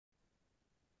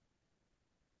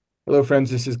Hello, friends.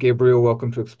 This is Gabriel.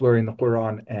 Welcome to Exploring the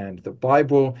Quran and the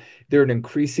Bible. There are an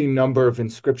increasing number of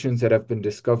inscriptions that have been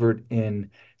discovered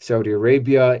in Saudi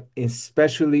Arabia,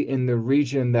 especially in the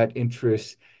region that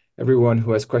interests everyone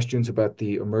who has questions about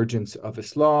the emergence of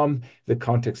Islam, the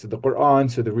context of the Quran,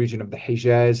 so the region of the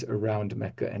Hijaz around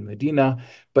Mecca and Medina.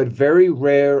 But very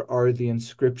rare are the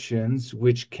inscriptions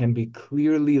which can be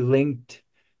clearly linked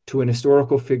to an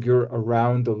historical figure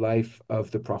around the life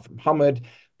of the Prophet Muhammad.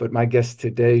 But my guests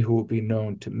today, who will be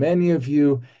known to many of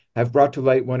you, have brought to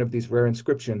light one of these rare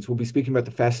inscriptions. We'll be speaking about the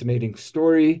fascinating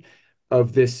story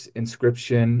of this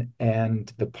inscription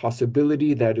and the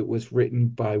possibility that it was written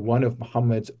by one of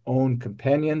Muhammad's own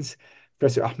companions.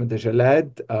 Professor Ahmad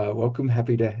Al-Jallad, welcome.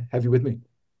 Happy to have you with me.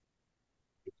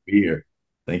 Be here.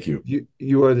 Thank you.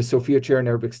 You are the Sophia Chair in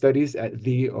Arabic Studies at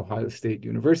The Ohio State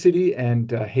University. And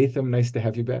Hythem, nice to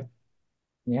have you back.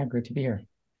 Yeah, great to be here.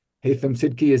 Hythem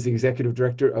Sidky is the executive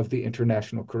director of the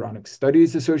International Quranic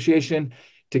Studies Association.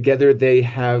 Together, they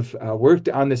have worked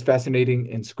on this fascinating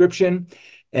inscription.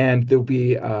 And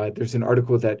there's an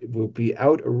article that will be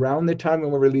out around the time when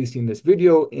we're releasing this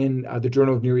video in the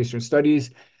Journal of Near Eastern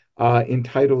Studies,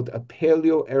 entitled "A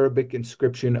Paleo-Arabic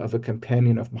Inscription of a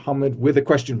Companion of Muhammad" with a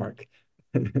question mark.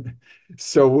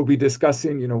 So we'll be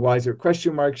discussing, why is there a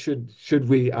question mark? Should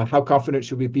we, how confident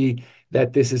should we be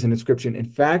that this is an inscription, in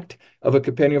fact, of a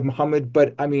companion of Muhammad?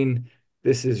 But I mean,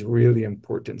 this is really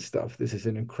important stuff. This is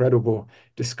an incredible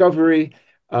discovery.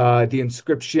 The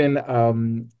inscription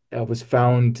was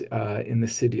found in the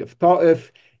city of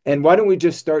Taif. And why don't we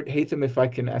just start, Hythem, if I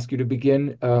can ask you to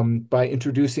begin by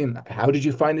introducing, how did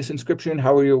you find this inscription?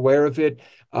 How are you aware of it?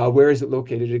 Where is it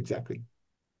located exactly?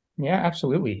 Yeah,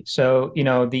 absolutely. So,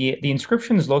 the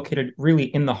inscription is located really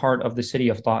in the heart of the city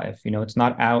of Taif. It's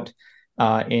not out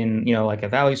in, like a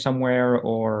valley somewhere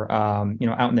or,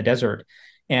 out in the desert.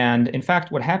 And in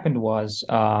fact, what happened was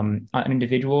an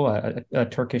individual, a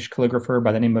Turkish calligrapher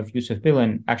by the name of Yusuf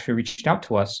Bilan, actually reached out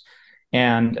to us.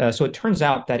 And so it turns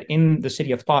out that in the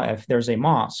city of Taif, there's a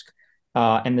mosque.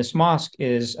 And this mosque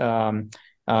is,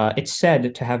 it's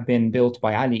said to have been built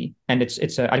by Ali, and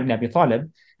it's Ali ibn Abi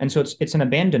Talib. And so it's an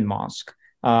abandoned mosque.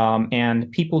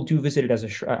 And people do visit it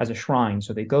as a shrine.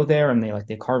 So they go there and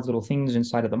they carve little things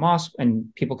inside of the mosque, and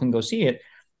people can go see it.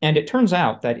 And it turns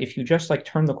out that if you just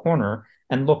turn the corner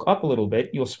and look up a little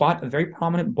bit, you'll spot a very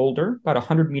prominent boulder about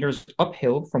 100 meters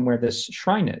uphill from where this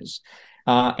shrine is.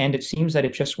 And it seems that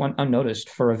it just went unnoticed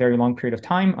for a very long period of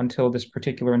time until this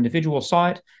particular individual saw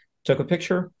it, took a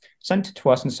picture, sent it to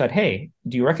us and said, "Hey,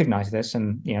 do you recognize this?"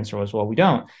 And the answer was, "Well, we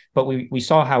don't." But we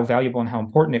saw how valuable and how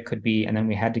important it could be. And then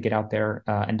we had to get out there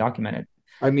and document it.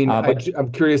 I mean, But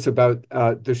I'm curious about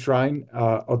the shrine,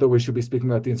 although we should be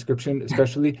speaking about the inscription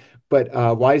especially. But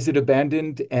why is it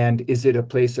abandoned? And is it a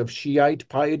place of Shiite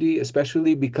piety,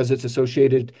 especially because it's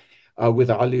associated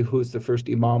with Ali, who's the first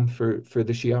imam for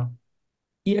the Shia?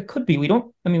 Yeah, it could be. We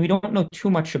don't know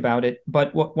too much about it,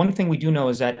 but one thing we do know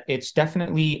is that it's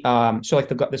definitely so like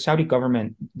the Saudi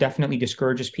government definitely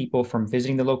discourages people from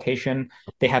visiting the location.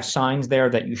 They have signs there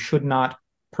that you should not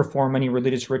perform any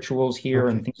religious rituals here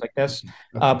and Okay. things like this.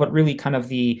 Okay. But really kind of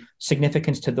the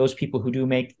significance to those people who do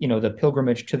make, the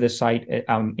pilgrimage to the site,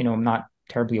 I'm not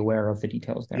terribly aware of the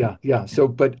details there. Yeah, yeah. So,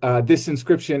 but this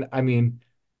inscription, I mean,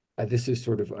 this is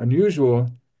sort of unusual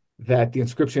that the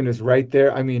inscription is right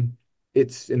there. I mean,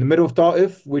 it's in the middle of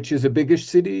Taif, which is a biggish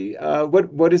city.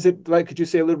 What is it like? Could you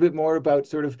say a little bit more about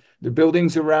sort of the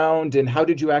buildings around and how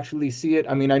did you actually see it?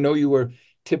 I mean, I know you were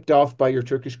tipped off by your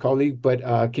Turkish colleague, but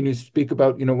can you speak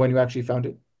about, when you actually found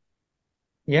it?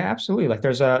 Yeah, absolutely. Like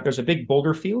there's a big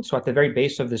boulder field. So at the very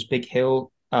base of this big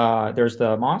hill, there's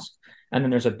the mosque, and then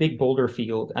there's a big boulder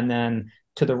field, and then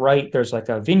to the right there's like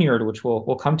a vineyard, which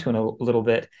we'll come to in a little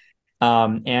bit.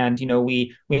 And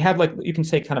we have, like, you can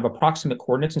say, kind of approximate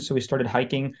coordinates, and so we started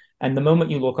hiking. And the moment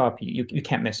you look up, you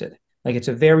can't miss it. Like, it's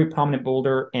a very prominent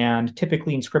boulder, and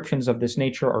typically inscriptions of this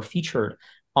nature are featured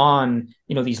on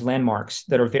these landmarks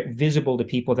that are visible to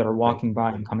people that are Right, walking by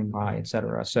right. and coming by,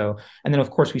 etc. So, and then of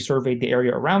course we surveyed the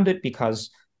area around it, because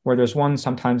where there's one,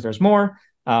 sometimes there's more.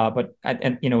 But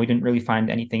and we didn't really find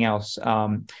anything else.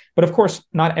 But of course,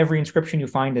 not every inscription you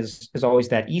find is always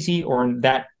that easy or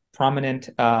that prominent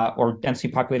or densely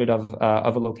populated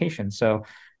of a location. So,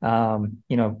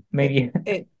 maybe.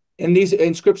 And, and these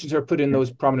inscriptions are put in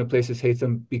those prominent places,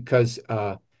 Haytham, because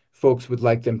folks would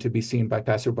like them to be seen by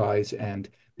passerbys, and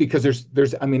because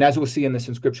I mean, as we'll see in this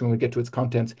inscription when we get to its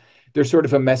contents, there's sort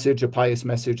of a message, a pious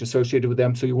message associated with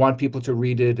them. So you want people to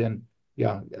read it and,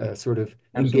 yeah, sort of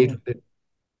engage Absolutely. with it.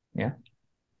 Yeah.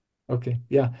 Okay.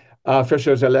 Yeah. First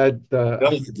Jalad,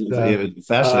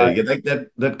 Fascinating.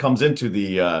 That comes into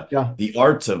yeah. the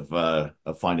art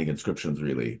of finding inscriptions,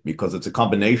 really, because it's a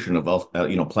combination of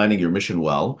planning your mission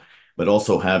well, but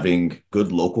also having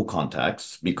good local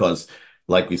contacts. Because,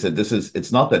 like we said,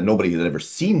 it's not that nobody had ever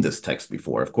seen this text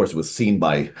before. Of course, it was seen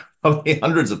by probably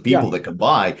hundreds of people Yeah. that come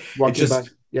by. It's Walking by.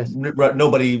 just Yes.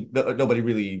 nobody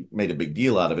really made a big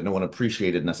deal out of it. No one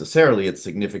appreciated necessarily its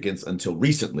significance until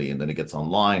recently, and then it gets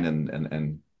online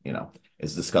and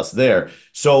is discussed there.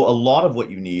 So a lot of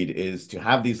what you need is to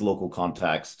have these local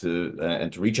contacts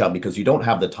and to reach out, because you don't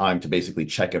have the time to basically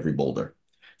check every boulder.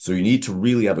 So you need to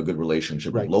really have a good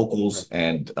relationship with Right. locals,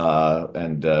 Right.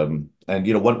 and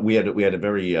what we had a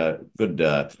very good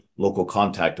local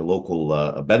contact, a local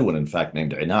a Bedouin, in fact,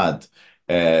 named Inad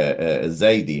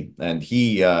Zaidi, and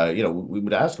he we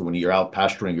would ask him, when you're out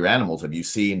pasturing your animals, have you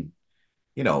seen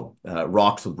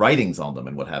rocks with writings on them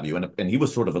and what have you? And he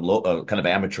was sort of a kind of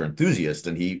amateur enthusiast,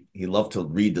 and he loved to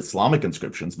read Islamic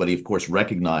inscriptions, but he of course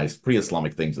recognized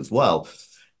pre-Islamic things as well.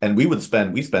 And we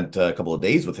spent a couple of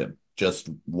days with him, just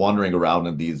wandering around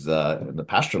in in the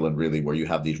pastureland, really, where you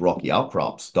have these rocky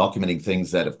outcrops, documenting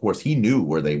things that, of course, he knew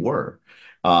where they were.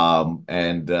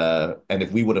 And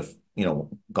if we would have,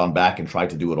 gone back and tried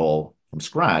to do it all from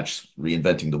scratch,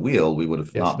 reinventing the wheel, we would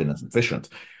have Yes. not been as efficient.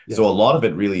 Yes. So a lot of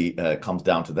it really comes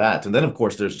down to that. And then, of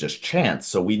course, there's just chance.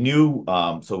 So we knew,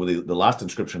 so the last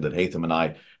inscription that Hythem and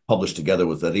I published together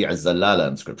was the Al-Jallad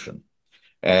inscription.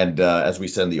 And as we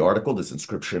said in the article, this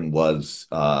inscription was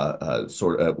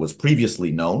was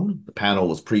previously known. The panel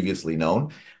was previously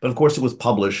known, but of course it was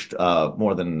published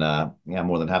more than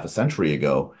half a century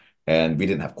ago, and we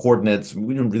didn't have coordinates.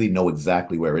 We didn't really know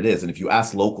exactly where it is. And if you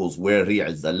ask locals where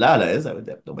Zalala is,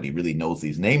 nobody really knows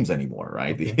these names anymore,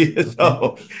 right?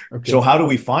 Okay. So how do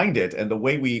we find it? And the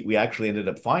way we actually ended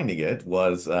up finding it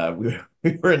was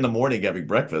we were in the morning having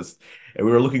breakfast, and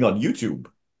we were looking on YouTube.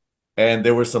 And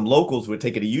there were some locals who had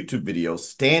taken a YouTube video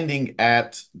standing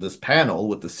at this panel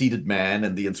with the seated man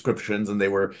and the inscriptions. And they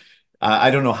were, I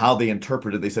don't know how they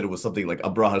interpreted. They said it was something like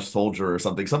Abraha's soldier or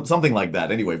something like that.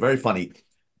 Anyway, very funny.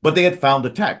 But they had found the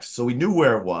text. So we knew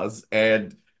where it was.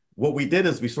 And what we did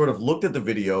is we sort of looked at the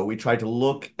video. We tried to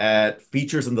look at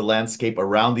features in the landscape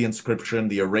around the inscription,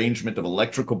 the arrangement of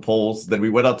electrical poles. Then we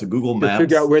went out to Google Maps. To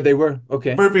figure out where they were.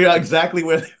 Okay. Figure out exactly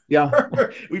where they yeah.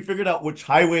 were. We figured out which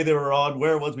highway they were on,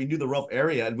 where it was. We knew the rough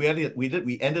area, and we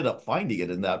ended up finding it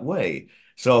in that way.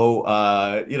 So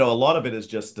a lot of it is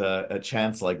just a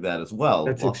chance like that as well.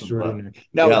 That's extraordinary.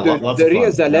 Now, the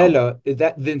Zalala,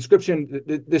 that the inscription,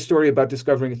 this story about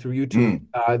discovering it through YouTube,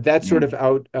 that's sort of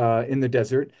out in the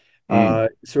desert.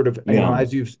 Sort of,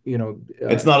 as you've,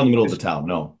 it's not in the middle of the town,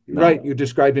 no. Right, you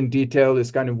described in detail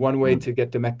is kind of one way to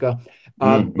get to Mecca.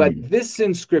 But this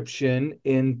inscription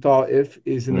in Taif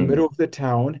is in the middle of the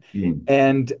town.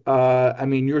 And I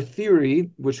mean, your theory,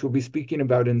 which we'll be speaking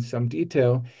about in some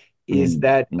detail, is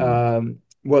that,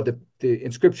 well, the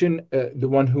inscription, the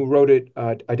one who wrote it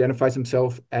identifies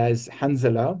himself as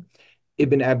Hanzala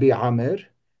ibn Abi Amir.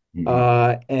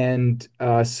 And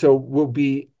so we'll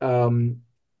be,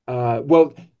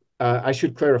 I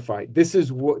should clarify. This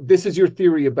is your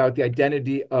theory about the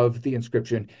identity of the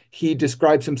inscription. He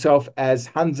describes himself as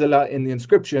Hanzala in the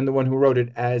inscription, the one who wrote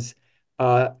it, as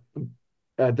the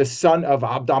son of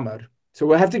Abd Amr. So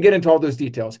we'll have to get into all those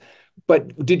details.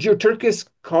 But did your Turkish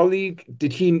colleague,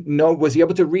 was he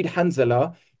able to read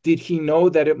Hanzala? Did he know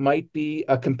that it might be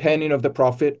a companion of the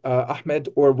Prophet, Ahmed,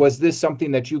 or was this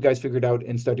something that you guys figured out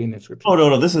in studying the inscription? Oh,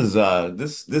 no. This is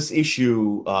this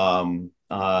issue.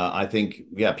 I think,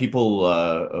 people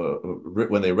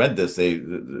when they read this,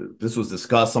 this was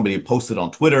discussed. Somebody posted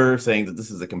on Twitter saying that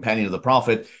this is a companion of the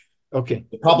Prophet. Okay.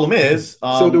 The problem is,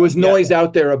 so there was noise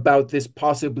out there about this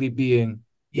possibly being.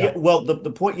 Yeah. Well,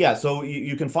 the point, so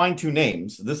you can find two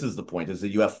names. This is the point, is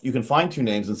that you can find two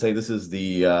names and say this is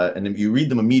the and if you read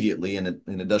them immediately, and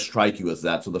it does strike you as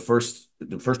that. So the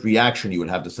first reaction you would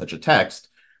have to such a text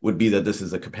would be that this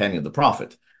is a companion of the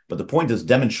Prophet. But the point is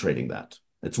demonstrating that.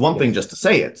 It's one thing just to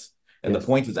say it, and the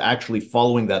point is actually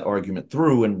following that argument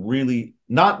through and really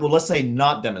let's say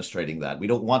not demonstrating that. We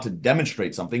don't want to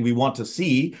demonstrate something. We want to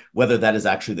see whether that is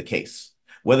actually the case,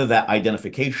 whether that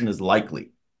identification is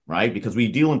likely. Right? Because we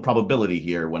deal in probability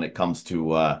here when it comes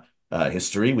to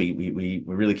history. We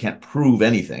really can't prove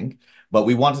anything, but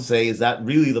we want to say, is that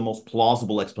really the most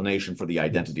plausible explanation for the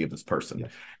identity of this person?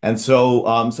 Yes. And so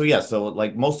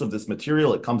like most of this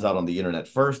material, it comes out on the internet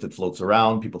first, it floats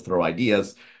around, people throw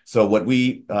ideas. So what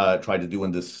we try to do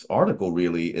in this article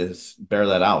really is bear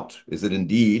that out. Is it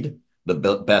indeed the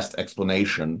best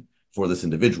explanation for this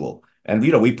individual? And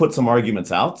we put some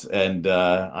arguments out, and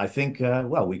I think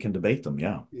well, we can debate them.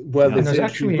 Yeah, Well, yeah. this And is there's an interesting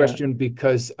actually question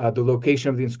because the location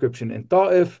of the inscription in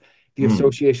Taif, the Mm,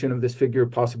 association of this figure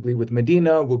possibly with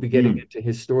Medina, we'll be getting mm. into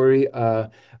his story a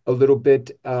little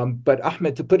bit. But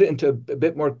Ahmed, to put it into a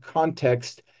bit more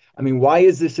context, I mean, why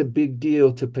is this a big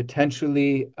deal to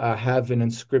potentially have an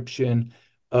inscription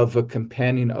of a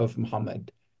companion of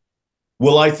Muhammad?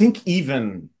 Well, I think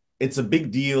even it's a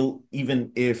big deal,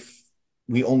 even if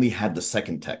we only had the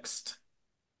second text.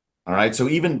 All right. So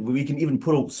even we can even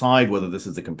put aside whether this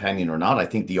is a companion or not. I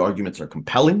think the arguments are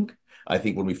compelling. I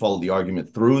think when we follow the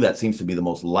argument through, that seems to be the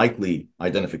most likely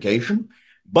identification.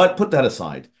 But put that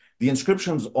aside. The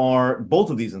inscriptions are, both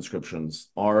of these inscriptions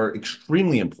are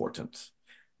extremely important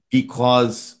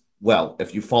because, well,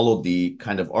 if you follow the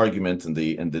kind of argument and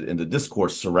the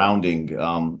discourse surrounding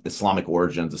Islamic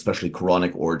origins, especially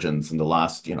Quranic origins in the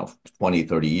last 20,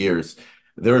 30 years,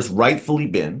 there has rightfully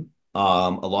been a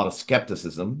lot of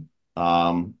skepticism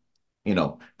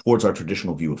towards our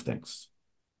traditional view of things.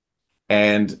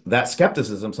 And that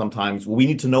skepticism sometimes, we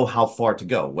need to know how far to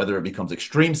go, whether it becomes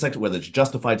extreme, whether it's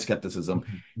justified skepticism.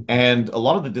 And a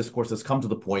lot of the discourse has come to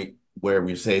the point where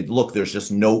we say, look,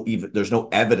 there's no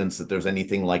evidence that there's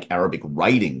anything like Arabic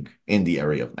writing in the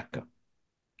area of Mecca.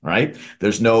 Right?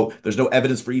 There's no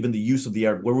evidence for even the use of the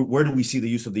Arabic. Where do we see the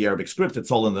use of the Arabic script?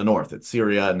 It's all in the north. It's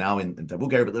Syria, now in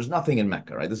Tabuk area, but there's nothing in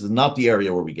Mecca, right? This is not the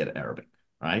area where we get Arabic,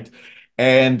 right?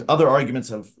 And other arguments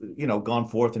have, gone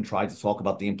forth and tried to talk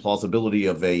about the implausibility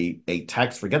of a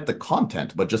text, forget the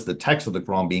content, but just the text of the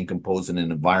Quran being composed in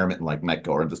an environment like Mecca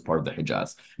or in this part of the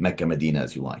Hijaz, Mecca, Medina,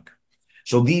 as you like.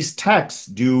 So these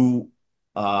texts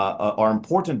are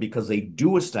important because they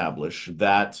do establish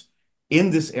that in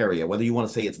this area, whether you want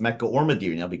to say it's Mecca or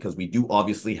Medina, because we do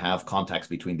obviously have contacts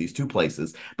between these two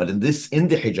places, but in the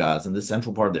Hijaz, in the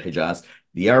central part of the Hijaz,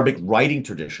 the Arabic writing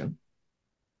tradition,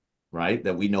 right,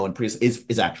 that we know in previous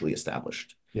is actually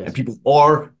established. Yes. And people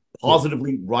are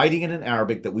positively writing it in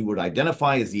Arabic that we would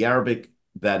identify as the Arabic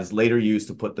that is later used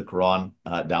to put the Quran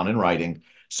down in writing.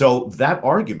 So that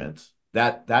argument,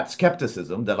 that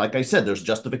skepticism, that, like I said, there's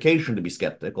justification to be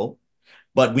skeptical,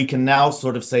 but we can now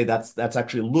sort of say that's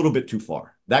actually a little bit too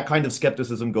far. That kind of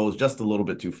skepticism goes just a little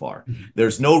bit too far.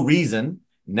 There's no reason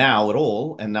now at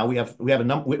all, and now we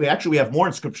have more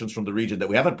inscriptions from the region that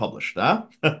we haven't published, huh?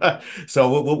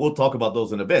 So we'll talk about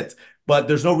those in a bit. But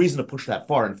there's no reason to push that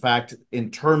far. In fact, in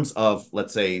terms of,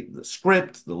 let's say, the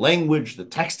script, the language, the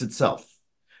text itself,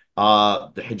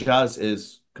 the Hijaz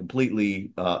is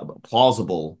completely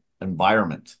plausible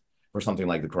environment for something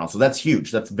like the Quran. So that's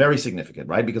huge. That's very significant,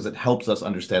 right? Because it helps us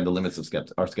understand the limits of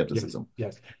our skepticism.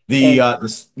 Yes.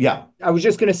 Yeah. I was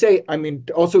just going to say, I mean,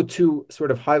 also to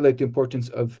sort of highlight the importance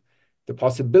of the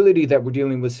possibility that we're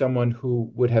dealing with someone who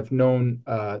would have known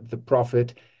the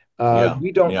Prophet.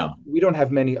 We don't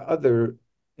have many other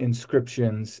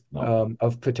inscriptions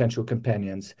of potential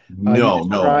companions. You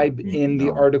describe in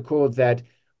the article that,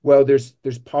 well, there's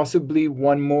possibly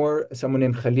one more, someone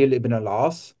named Khalil ibn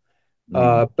al-As.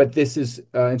 But this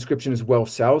inscription is well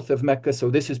south of Mecca, so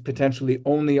this is potentially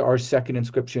only our second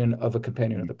inscription of a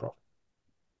companion of the Prophet.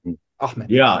 Ahmed.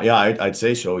 Yeah, I'd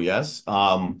say so. Yes.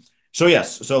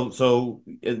 So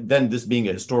then this being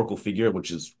a historical figure,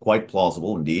 which is quite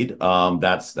plausible indeed,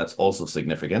 that's also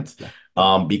significant,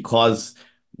 because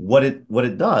what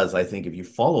it does, I think, if you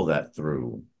follow that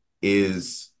through,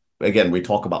 is, again, we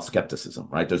talk about skepticism,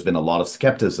 right? There's been a lot of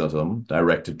skepticism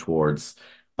directed towards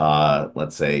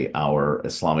let's say, our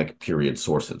Islamic period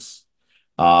sources,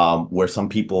 where some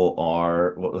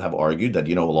people have argued that,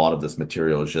 a lot of this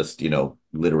material is just,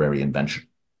 literary invention.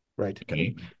 Right.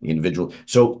 Okay. The individual.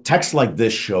 So texts like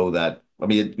this show that, I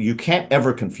mean, you can't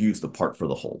ever confuse the part for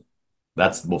the whole.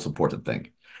 That's the most important thing.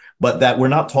 But that we're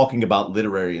not talking about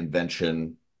literary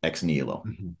invention ex nihilo.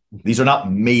 These are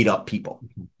not made up people.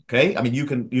 Okay. I mean, you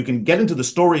can get into the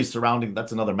stories surrounding,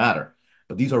 that's another matter.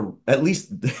 But these are, at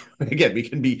least, again, we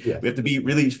have to be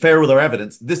really fair with our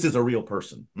evidence. This is a real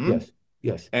person.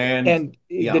 Yes. And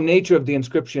the nature of the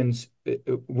inscriptions,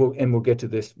 we'll get to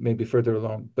this maybe further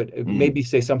along, but maybe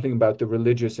say something about the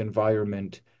religious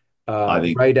environment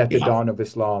right at the dawn of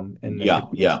Islam.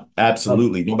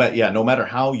 Absolutely. No matter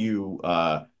how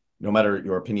no matter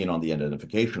your opinion on the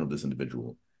identification of this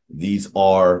individual, these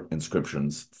are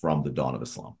inscriptions from the dawn of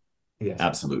Islam. Yes.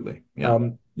 Absolutely.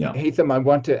 Hythem, I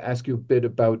want to ask you a bit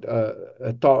about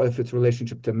Taif, its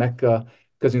relationship to Mecca,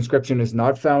 because inscription is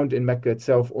not found in Mecca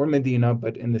itself or Medina,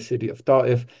 but in the city of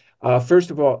Taif. First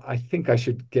of all, I think I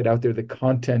should get out there the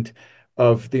content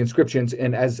of the inscriptions.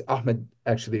 And as Ahmed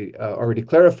actually already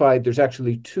clarified, there's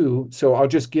actually two. So I'll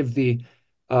just give the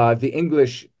the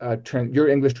English, your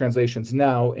English translations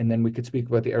now, and then we could speak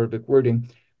about the Arabic wording.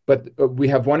 But we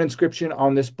have one inscription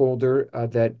on this boulder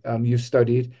that you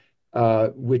studied,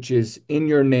 which is, "In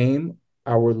your name,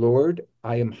 our Lord,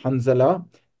 I am Hanzala."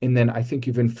 And then I think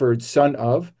you've inferred son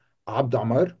of Abd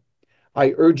Amr.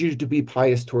 "I urge you to be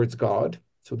pious towards God."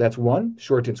 So that's one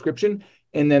short inscription.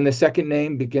 And then the second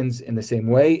name begins in the same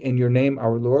way. "In your name,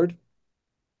 our Lord,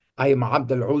 I am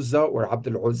Abd al-Uzza or Abd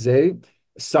al-Uzzay,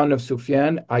 son of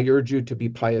Sufyan. I urge you to be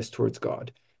pious towards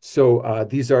God." So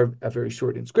these are very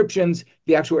short inscriptions.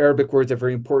 The actual Arabic words are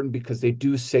very important because they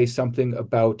do say something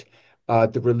about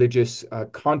the religious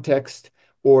context,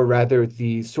 or rather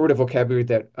the sort of vocabulary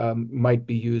that might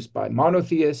be used by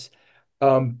monotheists.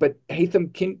 But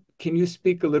Haytham, can you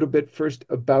speak a little bit first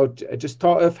about just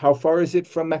Taif? How far is it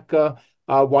from Mecca?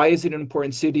 Why is it an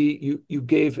important city? You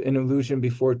gave an allusion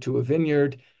before to a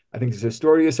vineyard. I think there's a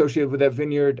story associated with that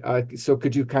vineyard. So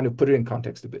could you kind of put it in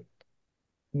context a bit?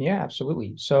 Yeah,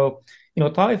 absolutely. So,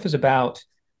 Taif is about,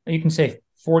 you can say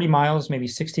 40 miles, maybe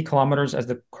 60 kilometers as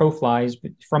the crow flies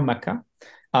from Mecca.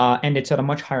 And it's at a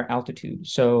much higher altitude.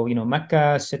 So,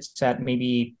 Mecca sits at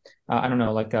maybe, I don't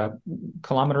know, like a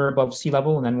kilometer above sea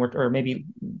level, and then or maybe,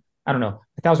 I don't know,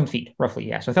 1,000 feet roughly.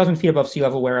 Yeah. So 1,000 feet above sea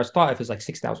level, whereas Taif is like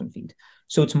 6,000 feet.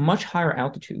 So it's much higher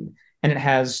altitude. And it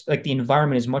has, like, the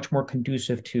environment is much more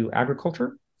conducive to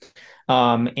agriculture.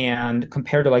 And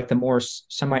compared to like the more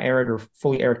semi-arid or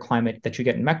fully arid climate that you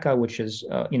get in Mecca, which is,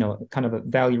 kind of a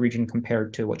valley region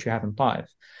compared to what you have in Taif.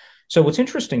 So what's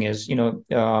interesting is, in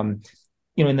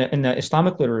the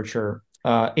Islamic literature,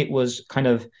 it was kind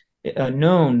of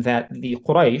known that the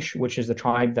Quraysh, which is the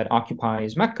tribe that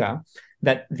occupies Mecca,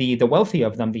 that the wealthy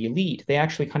of them, the elite, they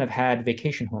actually kind of had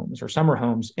vacation homes or summer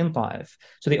homes in Taif.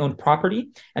 So they owned property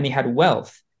and they had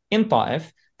wealth in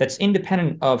Taif that's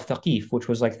independent of Thaqif, which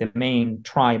was like the main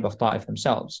tribe of Taif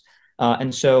themselves.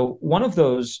 And so one of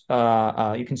those,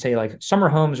 you can say like summer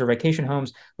homes or vacation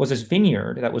homes, was this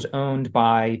vineyard that was owned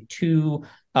by two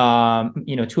of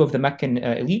the Meccan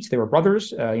elites. They were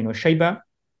brothers, Shayba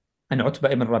and Utbah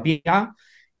ibn Rabi'a.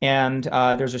 And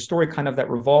there's a story kind of that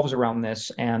revolves around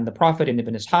this and the Prophet in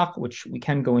Ibn Ishaq, which we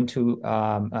can go into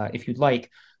if you'd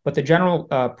like. But the general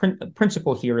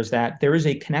principle here is that there is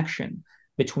a connection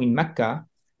between Mecca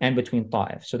and between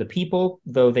Taif. So the people,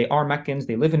 though they are Meccans,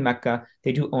 they live in Mecca,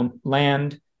 they do own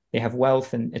land, they have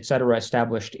wealth and etc.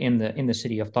 established in the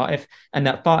city of Taif. And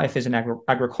that Taif is an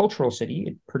agricultural city.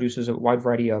 It produces a wide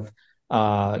variety of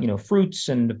fruits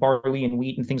and barley and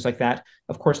wheat and things like that.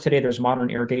 Of course, today there's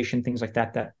modern irrigation, things like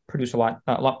that produce a lot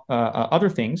other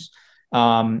things.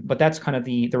 But that's kind of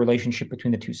the relationship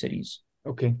between the two cities.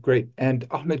 Okay, great. And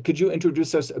Ahmed, could you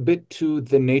introduce us a bit to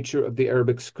the nature of the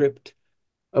Arabic script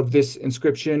of this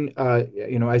inscription?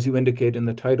 As you indicate in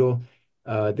the title,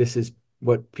 this is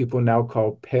what people now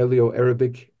call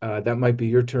Paleo-Arabic. That might be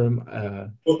your term.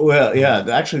 Well, yeah,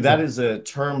 actually, that is a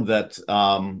term that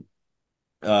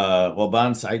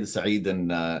Waban Saeed Saeed and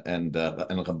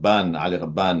Ghabban, Ali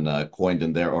Ghabban coined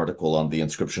in their article on the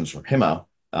inscriptions from Hima.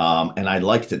 And I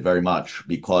liked it very much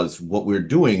because what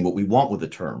we want with the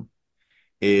term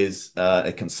is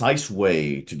a concise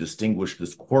way to distinguish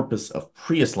this corpus of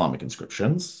pre-Islamic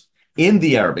inscriptions in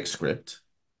the Arabic script,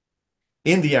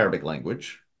 in the Arabic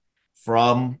language,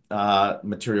 from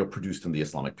material produced in the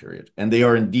Islamic period. And they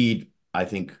are indeed, I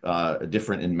think,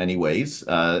 different in many ways.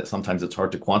 Sometimes it's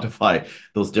hard to quantify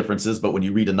those differences, but when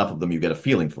you read enough of them, you get a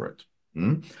feeling for it.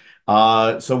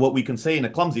 So what we can say in a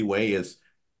clumsy way is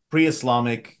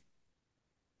pre-Islamic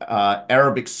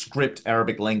Arabic script,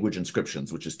 Arabic language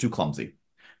inscriptions, which is too clumsy.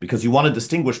 Because you want to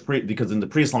distinguish, because in the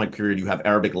pre-Islamic period, you have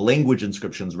Arabic language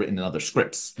inscriptions written in other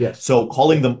scripts. Yes. So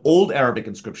calling them old Arabic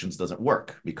inscriptions doesn't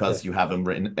work because you have them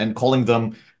written, and calling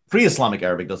them pre-Islamic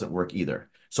Arabic doesn't work either.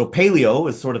 So paleo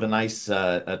is sort of a nice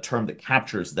term that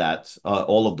captures that,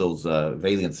 all of those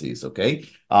valiancies, okay?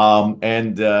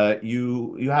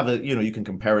 You have you can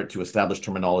compare it to established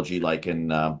terminology like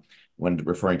in when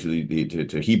referring to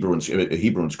Hebrew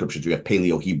inscriptions, you have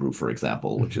Paleo-Hebrew, for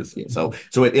example, which is so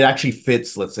it actually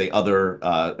fits, let's say, other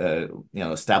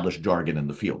established jargon in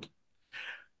the field.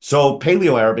 So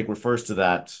Paleo-Arabic refers to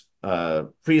that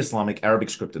pre-Islamic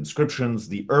Arabic script inscriptions.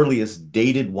 The earliest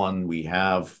dated one we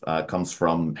have comes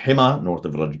from Hima, north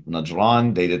of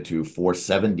Najran, dated to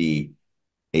 470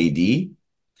 AD.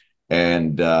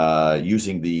 And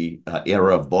using the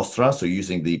era of Bosra, so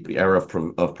using the era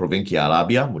of Provincia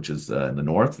Arabia, which is in the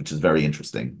north, which is very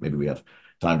interesting. Maybe we have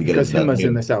time to get into that. Because Hima's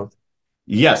in the south.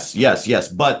 Yes.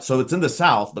 But so it's in the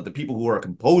south, but the people who are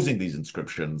composing these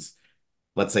inscriptions,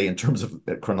 let's say in terms of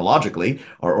chronologically,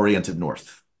 are oriented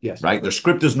north. Yes. right? Their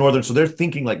script is Northern, so they're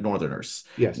thinking like Northerners.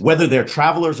 Yes. Whether they're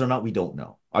travelers or not, we don't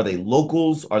know. Are they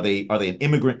locals? Are they an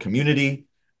immigrant community?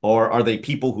 Or are they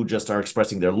people who just are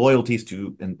expressing their loyalties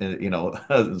to, you know,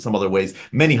 in some other ways?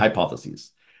 Many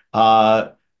hypotheses.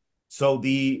 Leila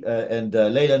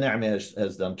Na'meh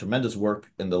has done tremendous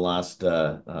work in the last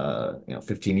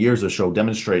 15 years or so,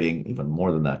 demonstrating, even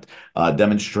more than that,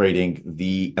 demonstrating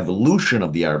the evolution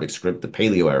of the Arabic script, the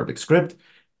Paleo-Arabic script,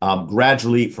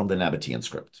 gradually from the Nabatean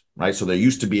script, right? So there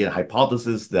used to be a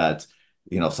hypothesis that,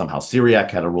 you know, somehow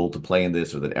Syriac had a role to play in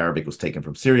this, or that Arabic was taken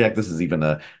from Syriac. This is even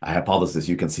a hypothesis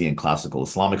you can see in classical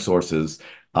Islamic sources.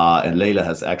 And Leila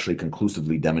has actually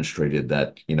conclusively demonstrated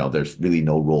that, you know, there's really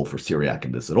no role for Syriac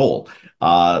in this at all.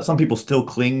 Some people still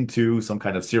cling to some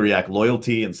kind of Syriac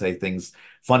loyalty and say things,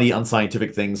 funny,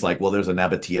 unscientific things like, well, there's a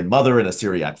Nabatean mother and a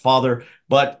Syriac father,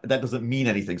 but that doesn't mean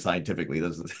anything scientifically.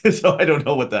 So I don't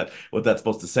know what that's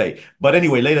supposed to say. But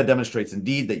anyway, Leila demonstrates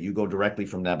indeed that you go directly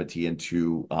from Nabatean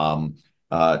to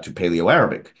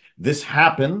Paleo-Arabic. This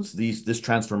happens, this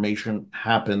transformation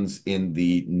happens in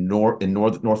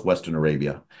northwestern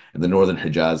Arabia, in the northern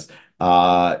Hijaz.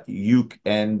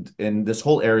 And in this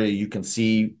whole area, you can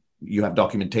see you have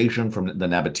documentation from the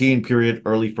Nabatean period,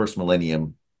 early first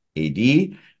millennium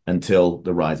AD, until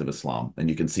the rise of Islam. And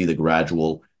you can see the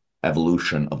gradual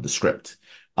evolution of the script.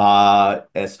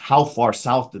 As how far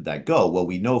south did that go? Well,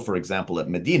 we know, for example, at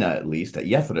Medina, at least, at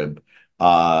Yathrib,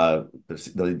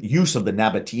 the use of the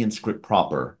Nabatean script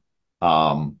proper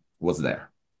was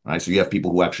there, right? So you have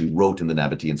people who actually wrote in the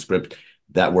Nabatean script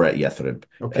that were at Yathrib.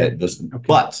 Okay.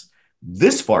 But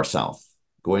this far south,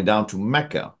 going down to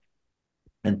Mecca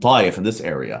and Taif in this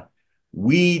area,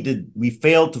 we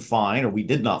failed to find, or we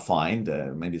did not find,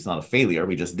 maybe it's not a failure,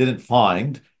 we just didn't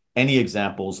find any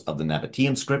examples of the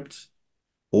Nabatean script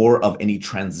or of any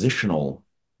transitional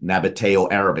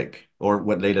Nabateo-Arabic, or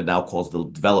what Leila now calls the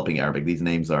developing Arabic. These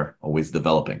names are always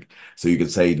developing. So you could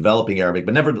say developing Arabic,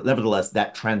 but nevertheless,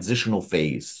 that transitional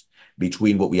phase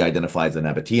between what we identify as the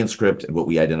Nabatean script and what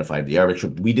we identify as the Arabic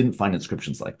script, we didn't find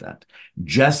inscriptions like that.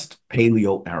 Just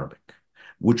Paleo-Arabic,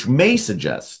 which may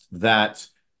suggest that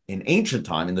in ancient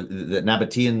time, in the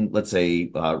Nabatean, let's say,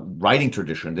 writing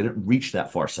tradition didn't reach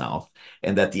that far south,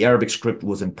 and that the Arabic script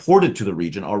was imported to the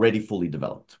region already fully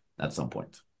developed at some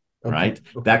point. Okay. Right?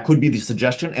 Okay. That could be the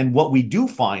suggestion. And what we do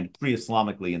find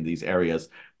pre-Islamically in these areas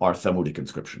are Thamudic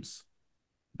inscriptions.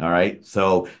 All right.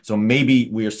 So maybe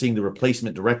we are seeing the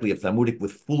replacement directly of Thamudic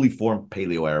with fully formed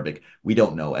Paleo-Arabic. We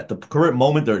don't know. At the current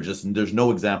moment, there's no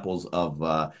examples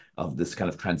of this kind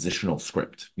of transitional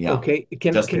script. Yeah. Okay.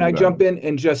 Can I jump in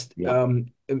and just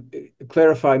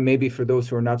clarify, maybe for those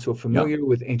who are not so familiar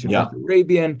with ancient North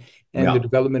Arabian and the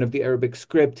development of the Arabic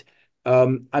script?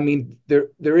 I mean,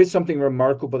 there is something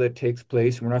remarkable that takes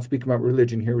place. We're not speaking about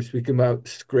religion here. We're speaking about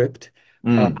script.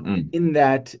 In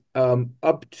that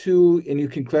up to, and you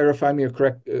can clarify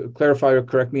or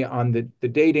correct me on the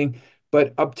dating,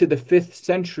 but up to the 5th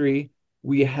century,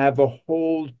 we have a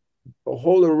whole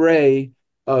array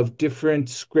of different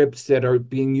scripts that are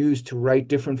being used to write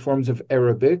different forms of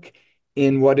Arabic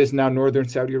in what is now northern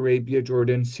Saudi Arabia,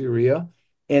 Jordan, Syria.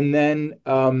 And then,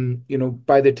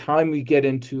 by the time we get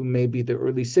into maybe the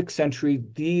early 6th century,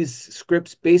 these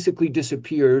scripts basically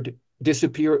disappear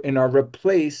and are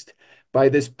replaced by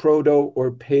this Proto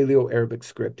or Paleo-Arabic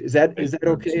script. Is that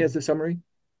okay as a summary?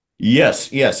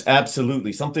 Yes,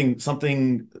 absolutely.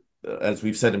 Something, as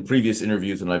we've said in previous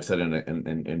interviews, and I've said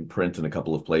in print in a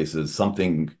couple of places,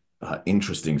 something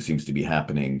interesting seems to be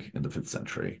happening in the 5th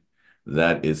century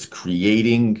that is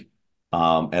creating,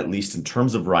 at least in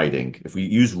terms of writing, if we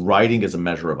use writing as a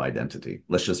measure of identity,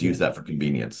 let's just use that for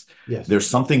convenience. Yes. There's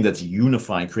something that's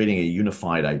unifying, creating a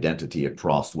unified identity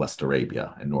across West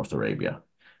Arabia and North Arabia.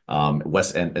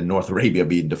 West and North Arabia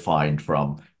being defined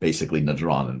from basically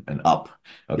Najran and up.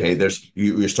 Okay,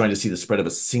 you're starting to see the spread of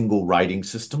a single writing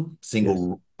system.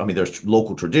 I mean, there's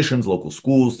local traditions, local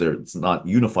schools. It's not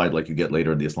unified like you get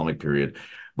later in the Islamic period.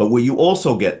 But what you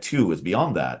also get too is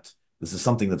beyond that. This is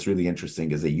something that's really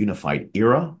interesting, is a unified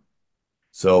era.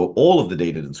 So all of the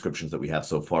dated inscriptions that we have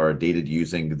so far are dated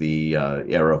using the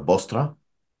era of Bostra.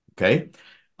 Okay,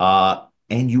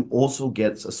 and you also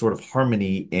get a sort of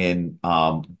harmony in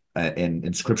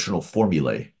inscriptional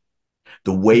formulae,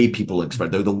 the way people express,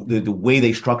 the way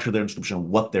they structure their inscription,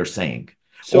 what they're saying.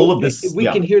 So all of this, we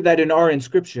can hear that in our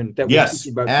inscription that we're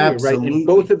speaking about here, right? And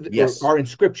both of our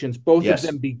inscriptions, both of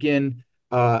them begin.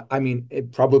 I mean,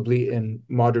 probably in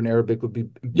modern Arabic would be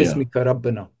Bismika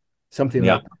Rabbana, something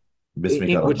like that.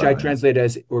 Which I translate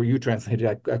as, or you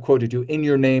translated, I quoted you, in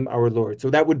your name, our Lord. So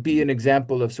that would be an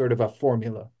example of sort of a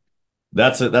formula.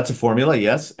 That's a formula,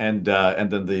 yes. And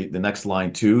then the next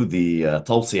line too, the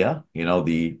tawsiya,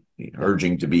 the Yeah.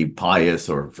 urging to be pious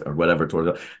or whatever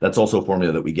towards that's also a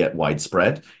formula that we get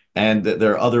widespread. And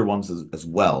there are other ones as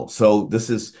well. So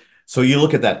you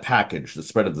look at that package, the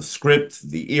spread of the script,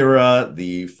 the era,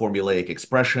 the formulaic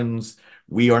expressions.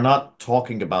 We are not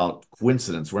talking about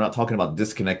coincidence. We're not talking about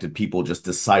disconnected people just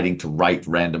deciding to write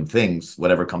random things,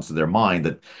 whatever comes to their mind.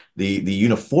 That the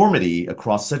uniformity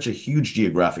across such a huge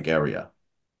geographic area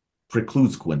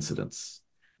precludes coincidence.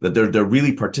 That they're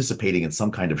really participating in some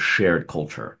kind of shared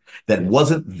culture that Yes.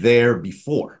 wasn't there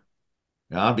before.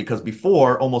 Because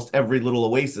before, almost every little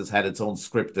oasis had its own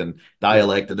script and Yes.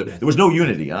 dialect, and Yes. there was no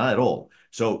unity at all.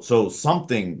 So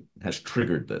something has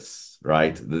triggered this,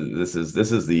 right? This is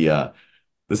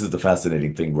the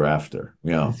fascinating thing we're after.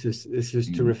 Yeah. This is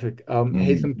Mhm. terrific.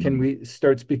 Haytham, can Mhm. we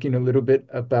start speaking a little bit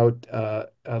about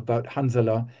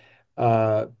Hanzala?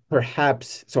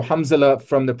 Perhaps so Hanzala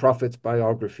from the Prophet's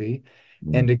biography.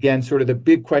 And Mhm. again, sort of the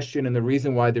big question and the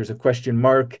reason why there's a question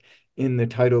mark in the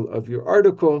title of your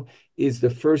article is the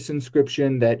first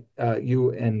inscription that you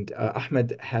and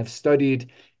Ahmed have studied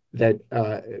that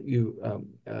you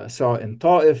saw in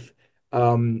Taif.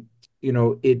 Um,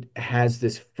 it has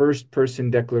this first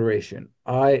person declaration.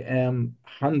 I am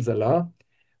Hanzala.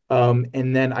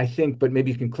 And then I think, but maybe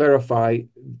you can clarify,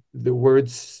 the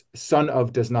words son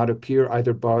of does not appear,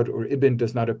 either Bad or Ibn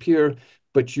does not appear,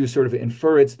 but you sort of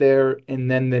infer it's there.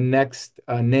 And then the next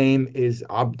name is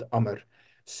Abd Amr.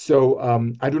 So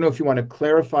I don't know if you want to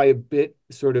clarify a bit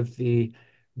sort of the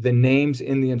names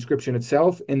in the inscription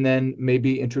itself, and then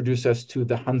maybe introduce us to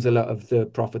the Hanzala of the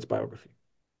Prophet's biography.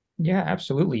 Yeah,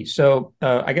 absolutely. So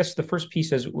I guess the first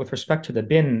piece is with respect to the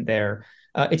bin there.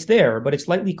 It's there, but it's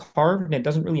lightly carved and it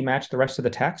doesn't really match the rest of the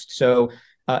text. So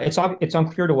it's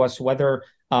unclear to us whether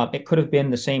it could have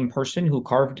been the same person who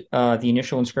carved the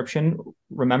initial inscription,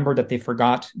 remembered that they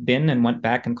forgot bin and went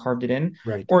back and carved it in,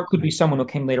 Right, or it could be right, someone who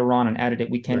came later on and added it.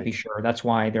 We can't be right. sure. That's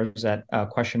why there's that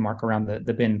question mark around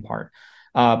the bin part.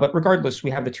 But regardless, we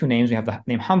have the two names. We have the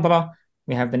name Hamdallah,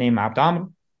 we have the name Abd Amr.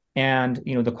 And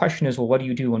the question is, well, what do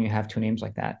you do when you have two names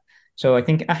like that? So I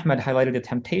think Ahmed highlighted a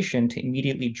temptation to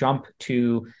immediately jump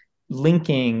to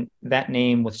linking that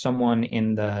name with someone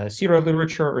in the Sirah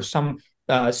literature or some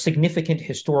significant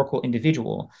historical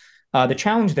individual. The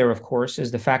challenge there, of course,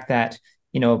 is the fact that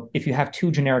if you have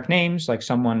two generic names, like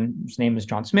someone's name is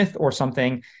John Smith or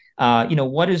something,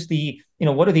 what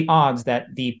are the odds that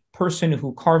the person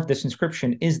who carved this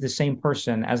inscription is the same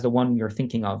person as the one you're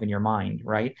thinking of in your mind,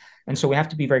 right? And so we have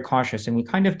to be very cautious. And we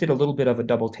kind of did a little bit of a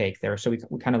double take there. So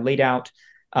we kind of laid out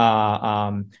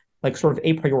uh, like sort of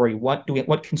a priori,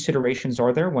 what considerations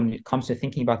are there when it comes to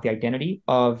thinking about the identity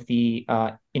of the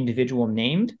individual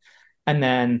named, and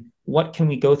then what can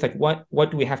we go with, like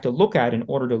what do we have to look at in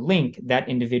order to link that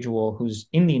individual who's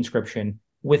in the inscription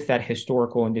with that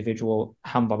historical individual,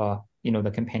 Hamdallah,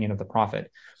 the companion of the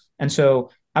Prophet. And so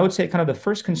I would say kind of the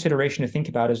first consideration to think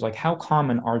about is like, how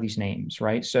common are these names,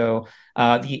 right? So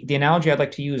the analogy I'd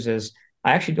like to use is,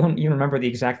 I actually don't even remember the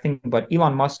exact thing, but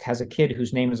Elon Musk has a kid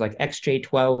whose name is like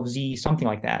XJ12Z, something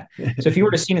like that. So if you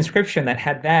were to see an inscription that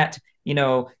had that,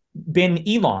 bin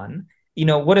Elon,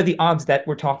 what are the odds that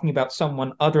we're talking about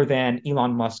someone other than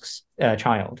Elon Musk's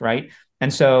child, right?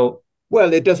 And so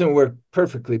Well, it doesn't work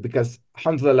perfectly because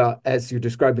Hamdallah, as you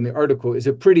described in the article, is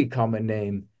a pretty common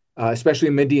name, especially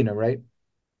in Medina, right?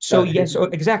 So yes, so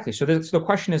exactly. So the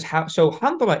question is how. So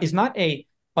Hamdallah is not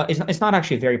it's not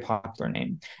actually a very popular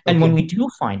name, and when Okay. we do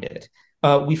find it,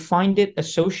 we find it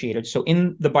associated. So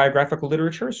in the biographical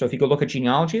literature, so if you go look at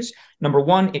genealogies, number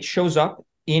one, it shows up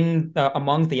in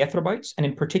among the Yathribites, and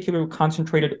in particular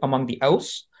concentrated among the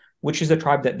Aus, which is the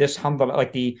tribe that this Hamdallah,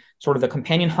 like the sort of the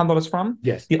companion Hamdallah is from.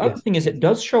 Yes, The other yes. thing is it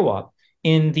does show up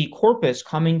in the corpus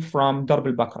coming from Darb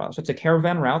al-Baqarah. So it's a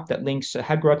caravan route that links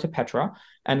Hagra to Petra.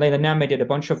 And Layla Name did a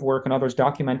bunch of work and others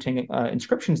documenting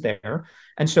inscriptions there.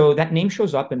 And so that name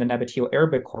shows up in the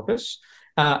Nabateo-Arabic corpus.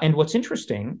 And what's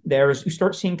interesting there is you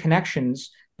start seeing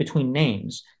connections between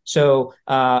names. So,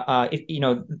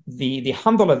 the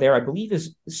Hamdallah there, I believe,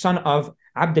 is son of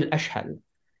Abd al-Ashhal.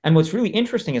 And what's really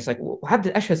interesting is like, Abd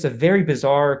al-Ashhal is a very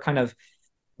bizarre kind of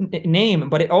name,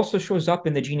 but it also shows up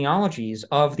in the genealogies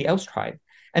of the Aus tribe.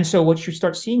 And so what you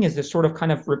start seeing is this sort of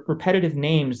kind of repetitive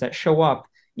names that show up,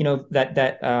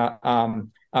 that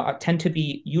tend to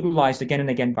be utilized again and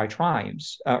again by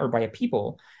tribes or by a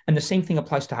people. And the same thing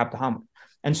applies to Abd Hamd.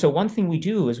 And so one thing we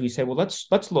do is we say, well,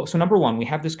 let's look. So number one, we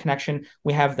have this connection.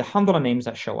 We have the Hamdallah names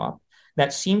that show up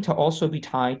that seem to also be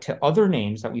tied to other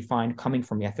names that we find coming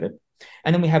from Yathrib.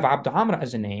 And then we have Abd Amr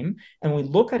as a name, and we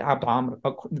look at Abd Amr,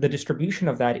 the distribution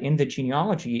of that in the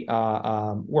genealogy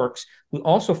works, we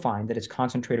also find that it's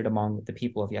concentrated among the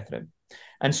people of Yathrib.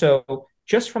 And so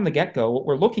just from the get-go, what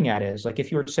we're looking at is, like,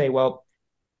 if you were to say, well,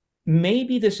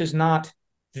 maybe this is not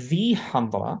the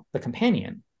Handala, the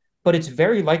companion, but it's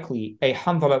very likely a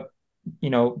Handala,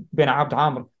 bin Abd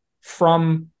Amr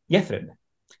from Yathrib.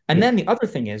 And then the other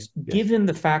thing is, given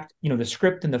the fact, the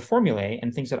script and the formulae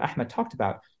and things that Ahmed talked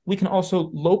about, we can also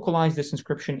localize this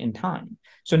inscription in time.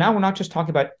 So now we're not just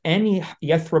talking about any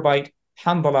Yathribite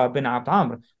Handala bin Abd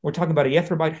Amr. We're talking about a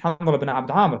Yathribite Handala bin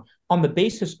Abd Amr on the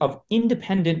basis of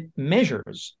independent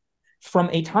measures from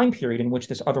a time period in which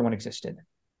this other one existed.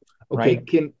 Okay,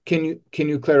 right? Can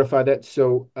you clarify that?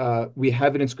 So we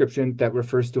have an inscription that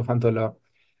refers to Handala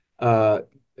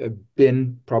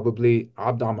bin probably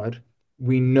Abd Amr.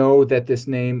 We know that this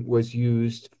name was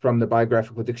used from the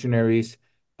biographical dictionaries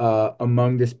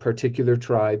among this particular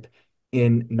tribe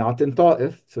not in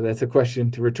Taif. So that's a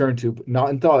question to return to, not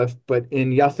in Taif, but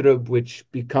in Yathrib, which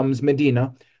becomes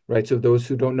Medina, right? So those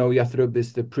who don't know, Yathrib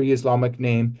is the pre-Islamic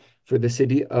name for the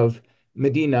city of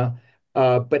Medina.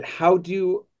 But how do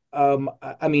you,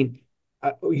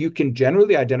 you can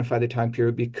generally identify the time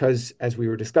period because, as we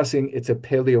were discussing, it's a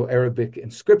Paleo-Arabic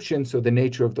inscription. So the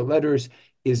nature of the letters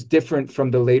is different from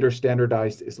the later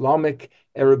standardized Islamic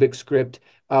Arabic script.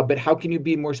 But how can you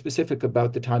be more specific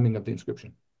about the timing of the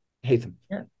inscription? Hythem.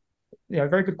 Yeah,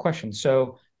 very good question.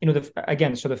 So, so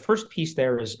the first piece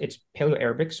there is it's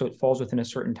Paleo-Arabic, so it falls within a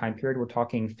certain time period. We're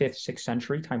talking 5th, 6th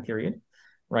century time period,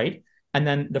 right? And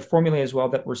then the formula as well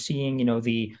that we're seeing,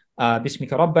 the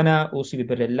Bismika Rabbana, Usi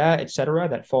bi birrillah, etc.,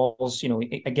 that falls,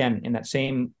 again, in that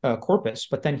same corpus.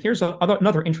 But then here's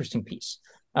another interesting piece.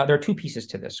 There are two pieces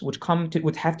to this, which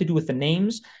have to do with the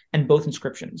names and both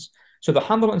inscriptions. So the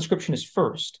Handala inscription is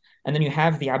first, and then you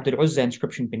have the Abd al-Uzza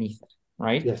inscription beneath it,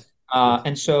 right? Yes.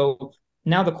 And so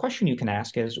now the question you can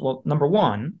ask is, well, number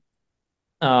one,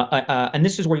 and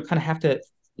this is where you kind of have to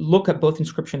look at both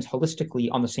inscriptions holistically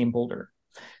on the same boulder.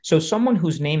 So someone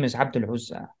whose name is Abd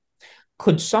al-Uzza,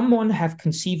 could someone have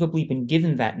conceivably been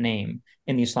given that name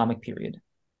in the Islamic period?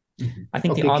 Mm-hmm. I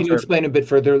think the odds can you explain a bit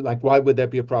further? Like, why would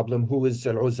that be a problem? Who is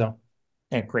Al-Uzza?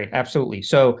 Yeah, great, absolutely.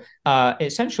 So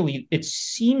essentially, it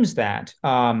seems that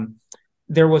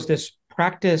there was this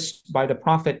practice by the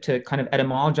Prophet to kind of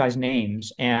etymologize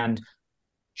names and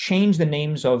change the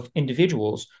names of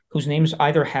individuals whose names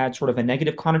either had sort of a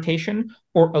negative connotation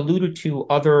or alluded to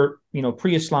other,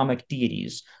 pre-Islamic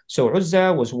deities. So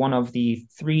Uzza was one of the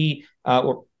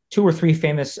or two or three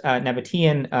famous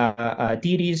Nabatean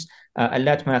deities,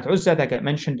 Allat, Manat, Uzza, that get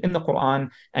mentioned in the Quran,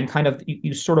 and kind of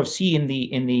you sort of see in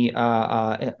the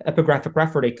epigraphic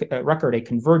record a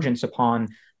convergence upon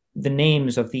the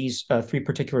names of these three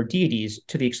particular deities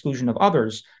to the exclusion of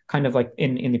others, kind of like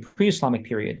in the pre-Islamic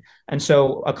period. And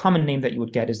so a common name that you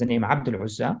would get is the name Abd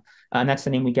al-Uzza, and that's the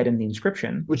name we get in the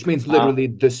inscription. Which means literally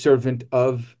the servant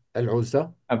of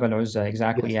Al-Uzza. Of Al-Uzza,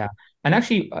 exactly, yes. Yeah. And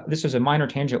actually, this is a minor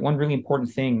tangent. One really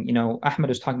important thing, Ahmed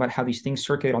was talking about how these things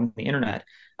circulate on the internet.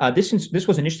 This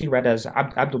was initially read as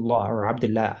Abdullah or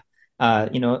Abdullah.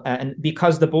 And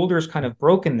because the boulder is kind of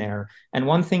broken there, and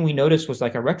one thing we noticed was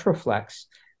like a retroflex,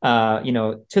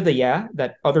 to the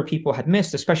that other people had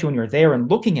missed, especially when you're there and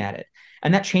looking at it,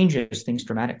 and that changes things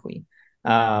dramatically.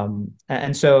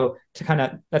 And so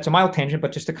that's a mild tangent,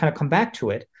 but just to kind of come back to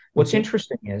it, what's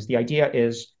interesting is the idea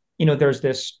is, there's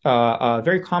this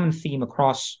very common theme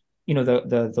across,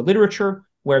 the literature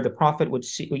where the Prophet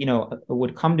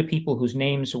would come to people whose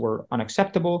names were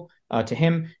unacceptable to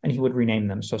him, and he would rename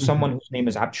them. So someone whose name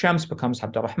is Abd Shams becomes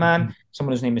Abd al-Rahman,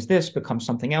 someone whose name is this becomes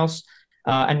something else.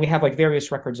 And we have like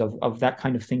various records of that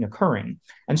kind of thing occurring.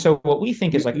 And so what we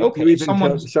think is like, okay,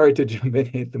 sorry to jump in,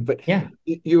 Hythem, but yeah,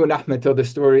 you and Ahmed tell the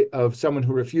story of someone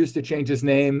who refused to change his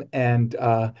name. And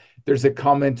there's a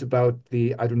comment about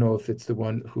I don't know if it's the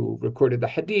one who recorded the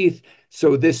hadith.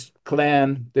 So this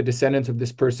clan, the descendants of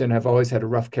this person, have always had a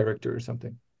rough character or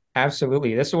something.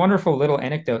 Absolutely. That's a wonderful little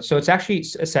anecdote. So it's actually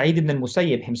Sa'id ibn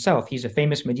al-Musayyib himself. He's a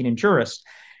famous Medinan jurist.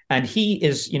 And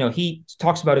he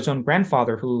talks about his own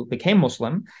grandfather who became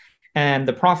Muslim. And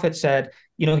the Prophet said,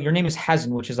 your name is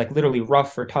Hazn, which is like literally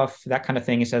rough or tough, that kind of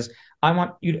thing. He says, I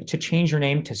want you to change your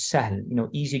name to Sahl,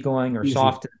 easygoing or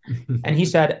soft. And he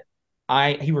said,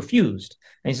 he refused.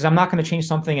 And he says, I'm not going to change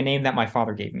a name that my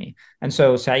father gave me. And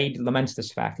so Saeed laments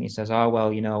this fact. And he says, oh,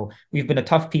 well, we've been a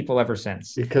tough people ever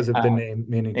since. Because of the name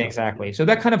meaning tough. Exactly. So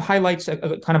that kind of highlights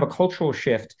a kind of a cultural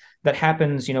shift that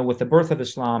happens, with the birth of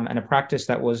Islam and a practice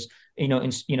that was,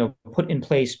 put in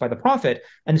place by the Prophet.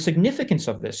 And the significance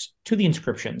of this to the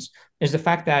inscriptions is the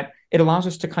fact that it allows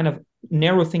us to kind of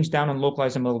narrow things down and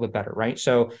localize them a little bit better, right?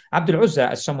 So Abdul Uzza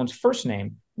as someone's first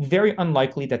name, very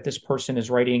unlikely that this person is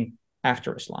writing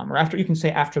after Islam, or after, you can say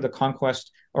after the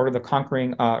conquest or the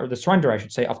conquering or the surrender, I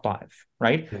should say, of Taif,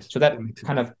 right? Yes, so that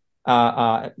kind of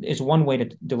is one way to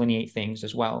delineate things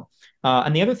as well.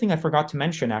 And the other thing I forgot to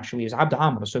mention actually is Abd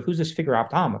Amr. So who's this figure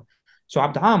Abd Amr? So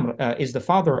Abd Amr is the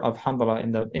father of Hanbala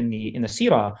in the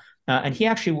Sirah, and he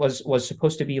actually was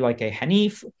supposed to be like a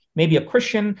Hanif, maybe a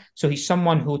Christian. So he's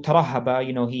someone who tarahaba,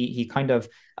 he kind of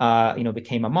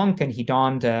became a monk, and he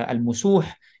donned al-musuh,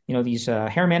 these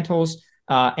hair mantles.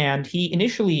 And he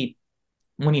initially,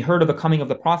 when he heard of the coming of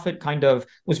the Prophet, kind of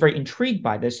was very intrigued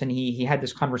by this, and he had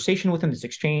this conversation with him, this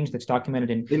exchange that's documented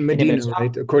in Medina,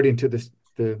 right? According to this,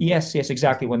 Yes,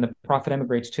 exactly. When the Prophet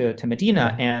emigrates to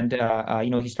Medina, and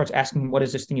he starts asking, "What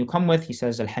is this thing you come with?" He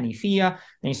says, "Al Hanifiyya,"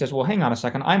 and he says, "Well, hang on a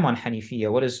second, I'm on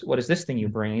Hanifiyya. What is this thing you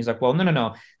bring?" And he's like, "Well,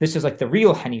 no, this is like the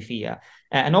real Hanifiyya."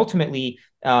 And ultimately,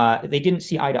 they didn't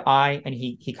see eye to eye, and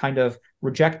he kind of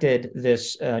rejected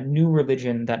this new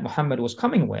religion that Muhammad was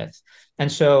coming with.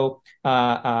 And so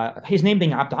his name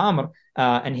being Abd Amr,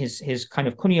 and his kind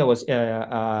of kunya was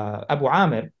Abu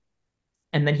Amir.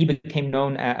 And then he became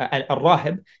known as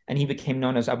Al-Rahib, and he became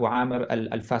known as Abu Amr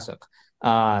Al-Fasiq.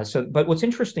 But what's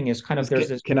interesting is kind of there's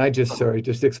this. Can I just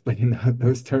explain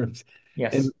those terms?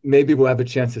 Yes. And maybe we'll have a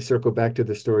chance to circle back to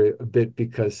the story a bit,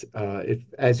 because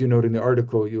as you note in the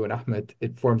article, you and Ahmed,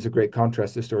 it forms a great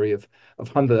contrast, the story of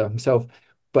Hanbala himself.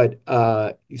 But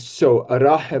so a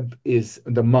Rahib is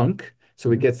the monk. So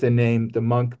he gets the name, the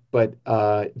monk, but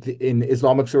in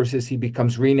Islamic sources, he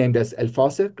becomes renamed as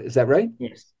Al-Fasiq. Is that right?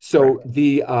 Yes. So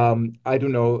right. I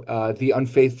don't know, the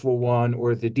unfaithful one,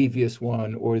 or the devious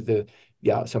one, or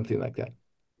something like that.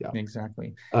 Yeah.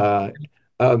 Exactly.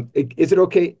 Is it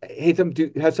okay, Hythem,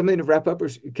 do you have something to wrap up, or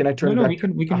can I turn back? No,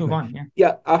 we can move on. Yeah.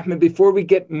 Yeah, Ahmed, before we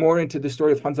get more into the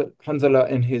story of Hanzala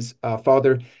and his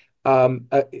father,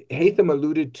 Hythem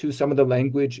alluded to some of the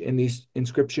language in these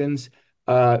inscriptions.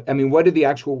 What do the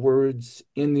actual words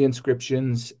in the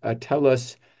inscriptions tell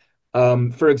us?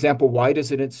 For example, why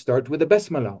doesn't it start with a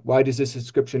basmala? Why does this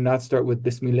inscription not start with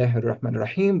Bismillah ar-Rahman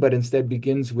ar-Rahim, but instead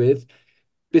begins with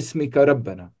Bismika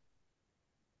Rabbana?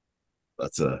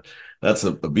 That's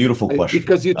a beautiful question.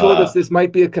 Because you told us this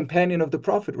might be a companion of the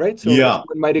Prophet, right? So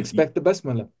one might expect the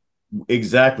basmala.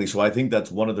 Exactly. So I think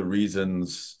that's one of the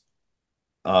reasons.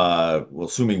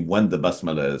 Assuming when the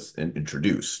basmala is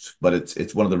introduced, but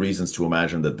it's one of the reasons to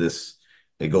imagine that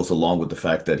it goes along with the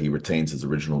fact that he retains his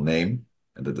original name,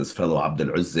 and that this fellow Abd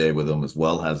al-Uzza with him as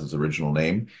well has his original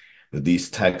name, that these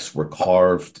texts were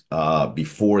carved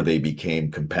before they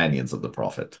became companions of the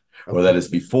Prophet, or that is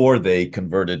before they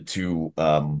converted to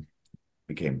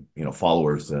became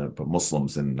followers,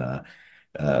 Muslims, and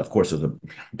of course, there's a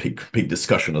big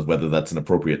discussion of whether that's an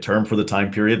appropriate term for the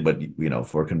time period, but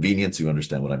for convenience, you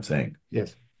understand what I'm saying.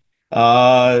 Yes.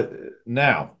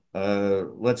 Now,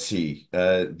 let's see.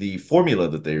 The formula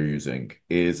that they're using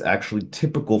is actually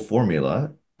typical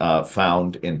formula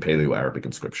found in Paleo-Arabic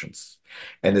inscriptions,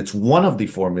 and it's one of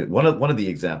the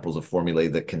examples of formulae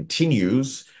that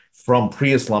continues from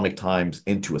pre-Islamic times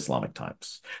into Islamic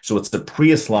times. So it's the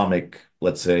pre-Islamic,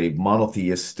 let's say,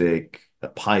 monotheistic,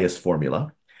 pious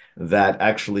formula that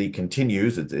actually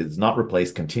continues. It's not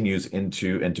replaced, continues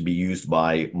into and to be used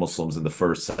by Muslims in the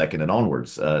first, second, and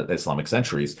onwards Islamic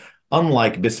centuries.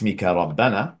 Unlike Bismika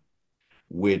Rabbana,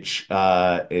 which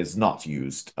is not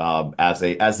used as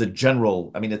a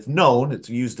general. It's known, it's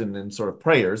used in sort of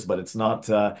prayers, but it's not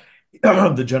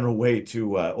the general way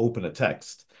to open a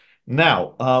text.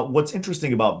 Now, what's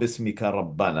interesting about Bismika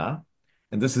Rabbana,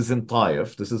 and this is in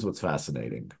Taif, this is what's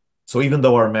fascinating. So even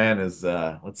though our man is,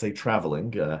 let's say,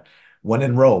 traveling, when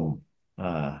in Rome,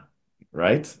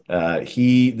 right?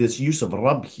 This use of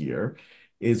Rabb here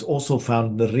is also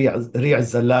found in the Ri'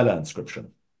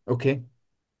 inscription. Okay.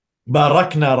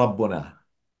 Barakna Rabbuna,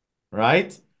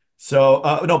 right? So,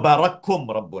 no, Barakkum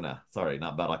Rabbuna. Sorry,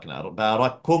 not Barakna.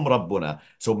 Barakkum Rabbuna.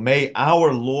 So may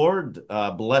our Lord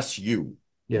bless you.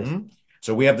 Yes. Mm-hmm.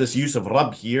 So we have this use of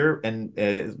Rabb here, and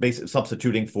basically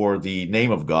substituting for the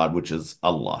name of God, which is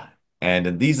Allah. And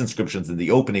in these inscriptions, in the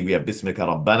opening, we have Bismika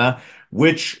Rabbana,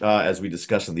 which, as we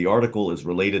discussed in the article, is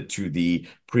related to the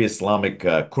pre-Islamic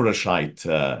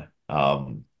Qurayshite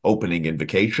opening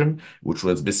invocation, which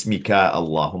was Bismika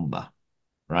Allahumma,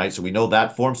 right? So we know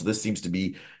that form. So this seems to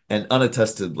be an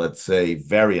unattested, let's say,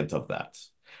 variant of that.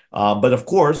 But of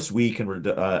course, we can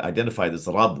identify this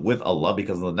Rabb with Allah,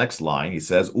 because in the next line, he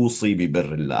says, Usi bi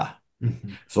birrillah.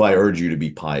 So I urge you to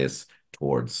be pious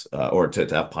towards or to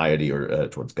have piety or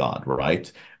towards God,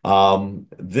 right?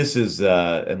 This is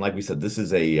and like we said, this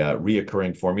is a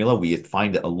reoccurring formula. We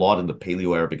find it a lot in the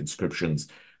Paleo-Arabic inscriptions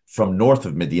from north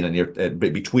of Medina, near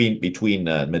between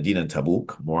Medina and Tabuk,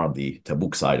 more on the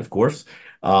Tabuk side, of course.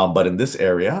 But in this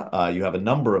area, you have a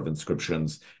number of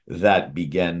inscriptions that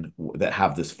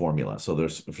have this formula. So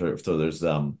there's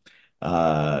a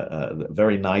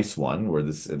very nice one where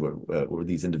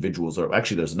these individuals are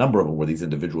actually, there's a number of them where these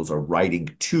individuals are writing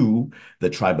to the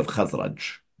tribe of Khazraj.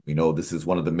 We know this is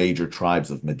one of the major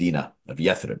tribes of Medina, of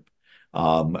Yathrib,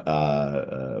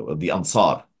 the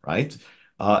Ansar, right?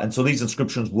 And so these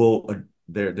inscriptions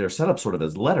they're set up sort of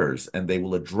as letters, and they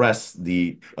will address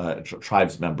the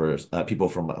tribes members, people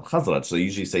from Khazraj. So they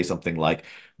usually say something like,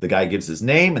 the guy gives his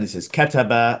name and he says,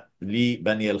 Kataba li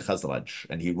Bani al-Khazraj,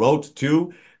 and he wrote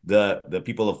to the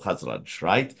people of Khazraj,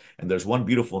 right? And there's one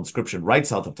beautiful inscription right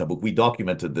south of Tabuk. We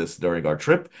documented this during our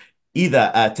trip.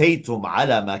 إذا أتيتم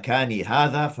على مكاني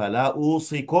هذا فلا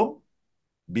أوصيكم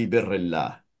ببر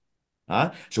الله.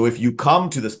 So if you come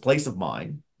to this place of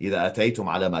mine, إذا أتيتم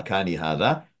على مكاني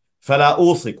هذا فلا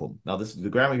أوصيكم. Now the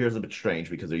grammar here is a bit strange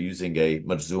because they're using a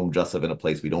majzoom jasaf in a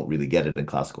place we don't really get it in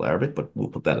classical Arabic, but we'll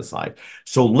put that aside.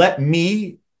 So let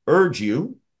me urge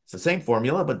you, it's the same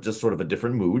formula, but just sort of a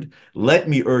different mood. Let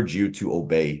me urge you to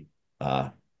obey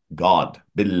God,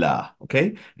 billah,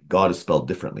 okay? God is spelled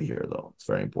differently here, though. It's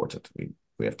very important.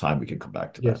 We have time, we can come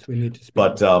back to that. Yes, we need to speak.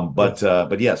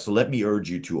 But yes, so let me urge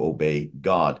you to obey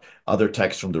God. Other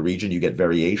texts from the region, you get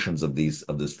variations of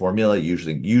this formula,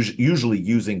 usually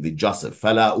using the jasif,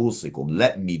 fala usikum,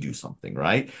 let me do something,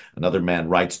 right? Another man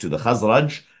writes to the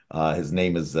Khazraj. His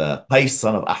name is Qais,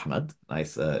 son of Ahmad.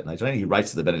 Nice name. He writes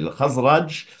to the Bani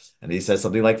al-Khazraj, and he says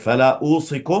something like, fala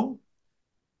usikum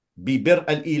bibir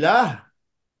al-ilah.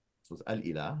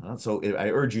 Al-ilah. So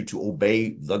I urge you to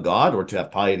obey the God, or to have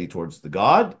piety towards the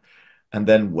God. And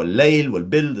then wal-layl,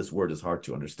 wal-bil, this word is hard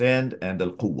to understand, and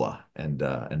al-quwwa, and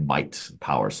might,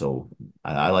 power. So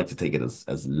I like to take it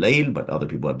as layl, but other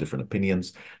people have different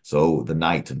opinions. So the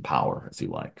night and power, as you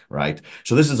like, right?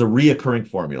 So this is a reoccurring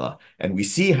formula, and we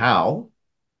see how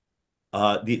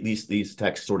these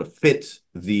texts sort of fit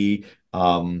the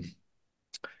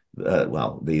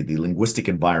the linguistic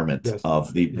environment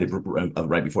of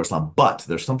right before Islam. But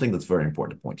there's something that's very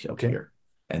important to point out here,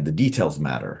 and the details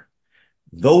matter.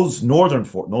 Those northern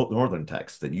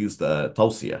texts that use the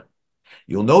tawsiyah,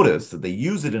 you'll notice that they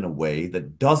use it in a way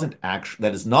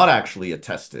that is not actually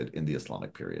attested in the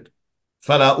Islamic period.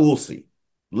 Fala ulsi,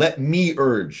 let me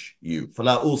urge you.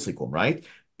 Fala ulsikum, right?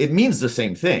 It means the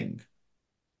same thing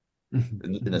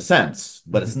in a sense,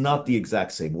 but it's not the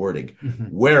exact same wording.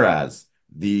 Whereas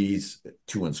these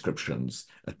two inscriptions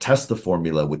attest the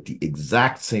formula with the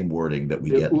exact same wording that we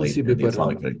get later in the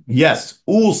Islamic period. Yes,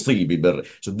 ulsi bibir.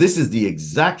 So this is the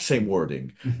exact same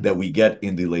wording that we get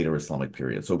in the later Islamic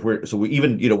period. So we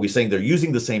even, we're saying they're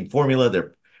using the same formula.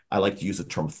 I like to use the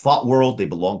term thought world. They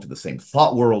belong to the same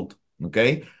thought world,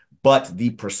 okay? But the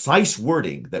precise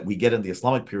wording that we get in the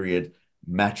Islamic period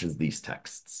matches these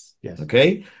texts. Yes.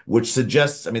 Okay, which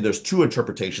suggests, there's two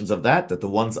interpretations of that the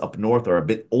ones up north are a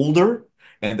bit older,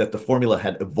 and that the formula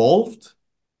had evolved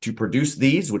to produce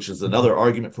these, which is another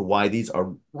argument for why these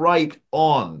are right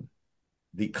on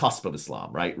the cusp of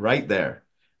Islam, right there.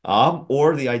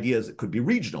 Or the idea is it could be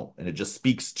regional, and it just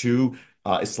speaks to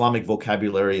Islamic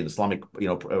vocabulary and Islamic,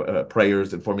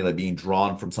 prayers and formula being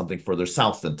drawn from something further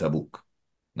south than Tabuk.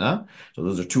 So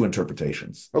those are two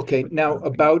interpretations. Okay, now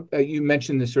about you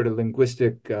mentioned the sort of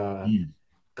linguistic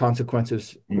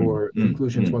consequences or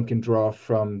conclusions one can draw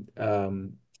from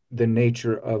the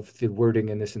nature of the wording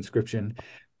in this inscription.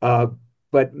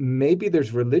 But maybe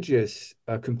there's religious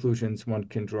conclusions one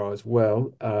can draw as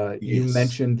well. You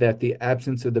mentioned that the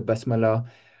absence of the basmala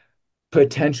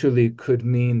potentially could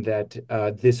mean that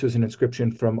this was an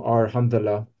inscription from our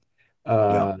Hamdallah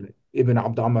Ibn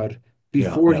Abd Amr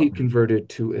before he converted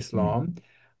to Islam.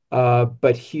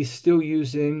 But he's still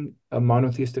using a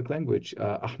monotheistic language,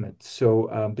 Ahmed. So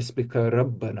Bismika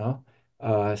Rabbana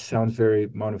sounds very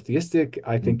monotheistic.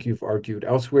 I think you've argued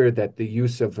elsewhere that the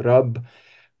use of Rabb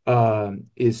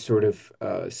is sort of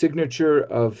a signature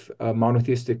of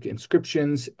monotheistic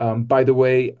inscriptions. By the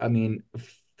way,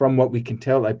 from what we can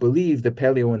tell, I believe the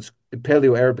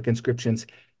Paleo-Arabic inscriptions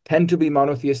tend to be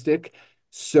monotheistic.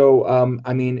 So,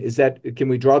 can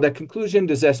we draw that conclusion?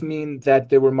 Does that mean that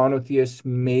there were monotheists,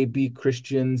 maybe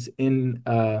Christians in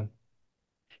the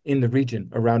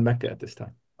region around Mecca at this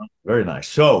time? Very nice.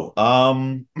 So,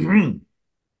 all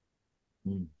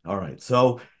right.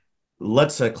 So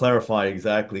let's clarify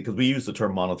exactly, because we use the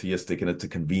term monotheistic and it's a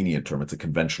convenient term. It's a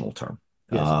conventional term.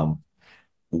 Yes.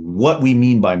 what we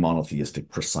mean by monotheistic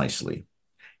precisely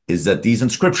is that these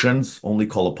inscriptions only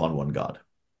call upon one God.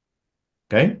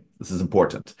 Okay? This is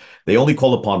important. They only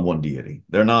call upon one deity.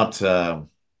 They're not,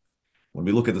 when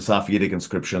we look at the Safavidic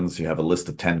inscriptions, you have a list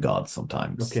of 10 gods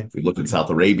sometimes. Okay. If we look at South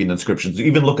Arabian inscriptions, you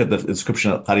even look at the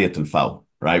inscription of Qaryat al-Faw,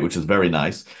 right, which is very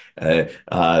nice. There,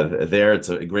 it's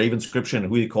a grave inscription.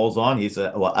 Who he calls on, he's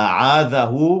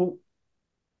وَأَعَاذَهُ,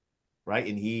 right?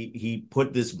 And he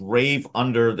put this grave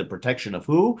under the protection of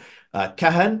who?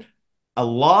 Kahan,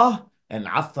 Allah, and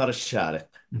Athar al-Shariq.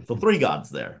 So 3 gods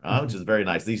there, which is very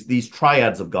nice. These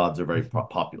triads of gods are very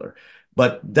popular.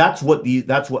 But that's what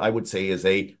I would say is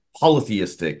a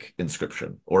polytheistic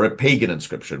inscription or a pagan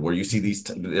inscription, where you see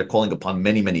they're calling upon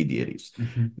many, many deities.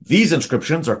 These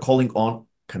inscriptions are calling on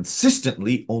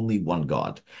consistently only one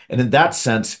God. And in that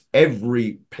sense,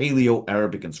 every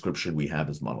Paleo-Arabic inscription we have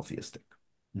is monotheistic.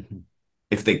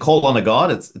 If they call on a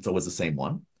God, it's always the same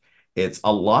one. It's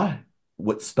Allah,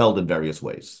 what's spelled in various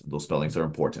ways. Those spellings are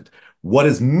important. What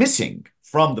is missing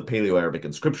from the Paleo-Arabic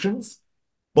inscriptions,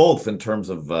 both in terms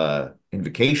of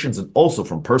invocations and also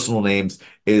from personal names,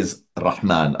 is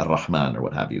Rahman, Ar-Rahman, or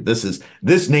what have you.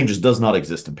 This name just does not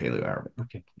exist in Paleo-Arabic.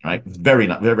 Okay. Right? Very,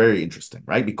 very interesting,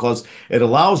 right? Because it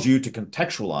allows you to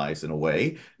contextualize, in a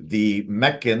way, the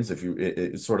Meccans,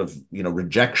 sort of,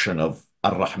 rejection of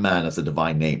Ar-Rahman as a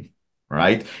divine name.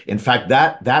 Right? In fact,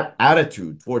 that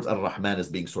attitude towards Ar-Rahman as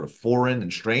being sort of foreign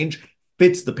and strange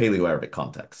fits the Paleo-Arabic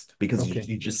context, because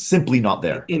you're just simply not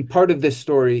there. In part of this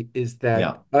story is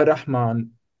that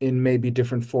Ar-Rahman, in maybe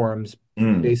different forms,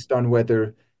 based on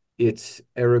whether it's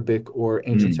Arabic or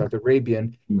ancient South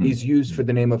Arabian, is used for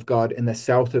the name of God in the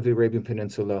south of the Arabian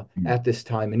Peninsula at this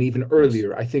time, and even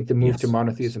earlier. I think the move to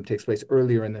monotheism takes place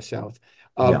earlier in the south.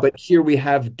 But here we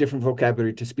have different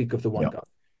vocabulary to speak of the one God.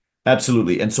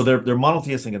 Absolutely. And so they're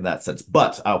monotheistic in that sense,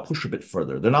 but I'll push a bit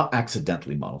further. They're not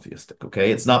accidentally monotheistic,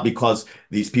 okay? It's not because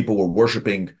these people were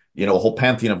worshiping, a whole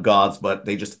pantheon of gods, but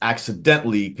they just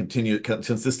accidentally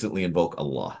consistently invoke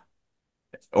Allah,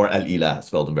 or Al-Ilah,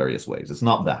 spelled in various ways. It's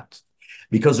not that.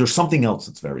 Because there's something else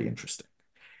that's very interesting.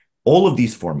 All of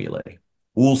these formulae,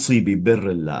 Ulsi bi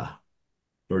birrillah,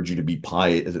 urge you to be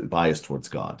biased towards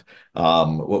God.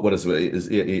 What is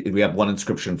it? We have one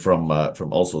inscription from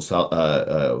also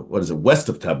west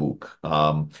of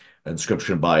Tabuk,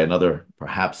 inscription by another,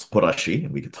 perhaps Qurashi,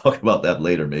 and we can talk about that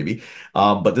later maybe.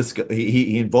 But this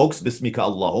he invokes Bismika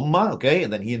Allahumma, okay,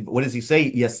 and then what does he say?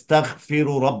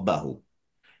 Yastaghfiru rabbahu.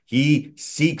 He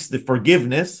seeks the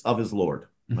forgiveness of his Lord.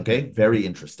 Okay, very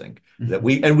interesting.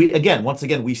 Once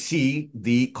again we see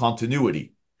the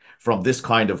continuity from this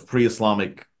kind of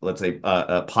pre-Islamic, let's say,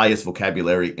 pious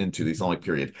vocabulary into the Islamic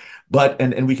period.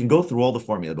 And we can go through all the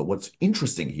formula, but what's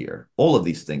interesting here, all of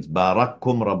these things,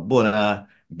 Barakum Rabbuna,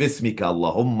 Bismika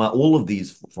Allahumma, all of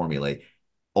these formulae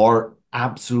are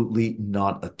absolutely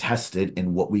not attested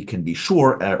in what we can be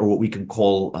sure, or what we can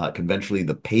call conventionally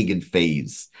the pagan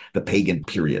phase, the pagan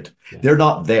period. They're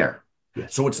not there.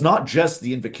 So it's not just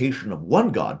the invocation of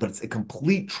one God, but it's a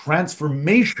complete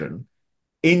transformation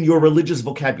in your religious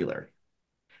vocabulary,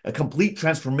 a complete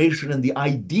transformation in the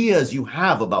ideas you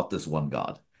have about this one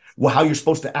God, how you're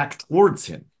supposed to act towards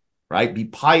him, right? Be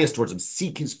pious towards him,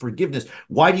 seek his forgiveness.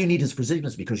 Why do you need his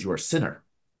forgiveness? Because you are a sinner.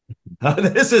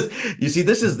 This is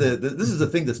the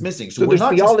thing that's missing. So there's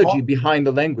theology behind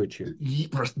the language here.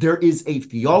 There is a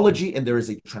theology and there is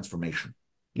a transformation.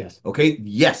 Yes. Okay.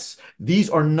 Yes. This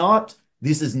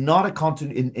is not a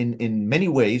continent in many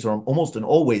ways, or almost in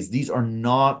all ways. These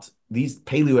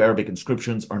Paleo-Arabic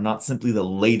inscriptions are not simply the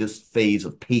latest phase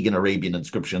of pagan Arabian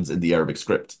inscriptions in the Arabic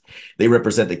script. They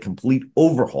represent a complete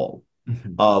overhaul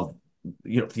of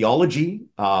theology,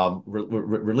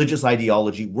 religious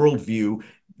ideology, worldview.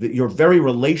 Your very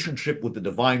relationship with the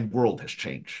divine world has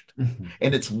changed.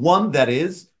 And it's one that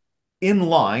is in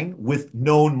line with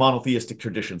known monotheistic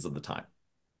traditions of the time.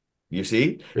 You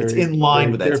see, it's in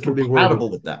line with that. It's compatible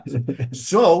with that.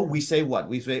 So we say what?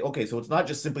 We say, okay, so it's not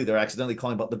just simply they're accidentally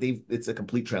calling, but it's a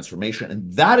complete transformation.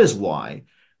 And that is why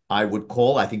I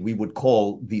think we would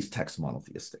call these texts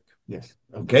monotheistic. Yes.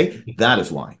 Okay. That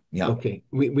is why. Yeah. Okay.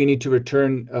 We need to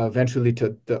return eventually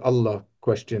to the Allah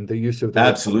question, the use of the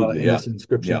Allah in this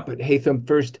inscription. Yeah. But Hythem,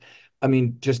 first, I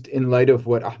mean, just in light of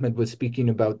what Ahmed was speaking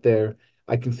about there,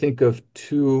 I can think of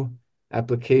 2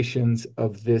 applications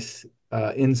of this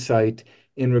insight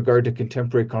in regard to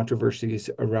contemporary controversies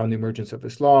around the emergence of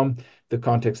Islam, the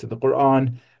context of the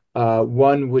Quran.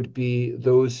 One would be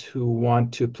those who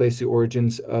want to place the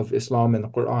origins of Islam and the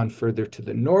Quran further to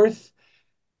the north.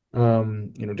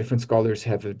 Different scholars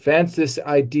have advanced this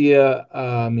idea.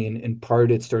 I mean, in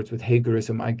part, it starts with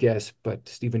Hagerism, I guess, but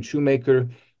Stephen Shoemaker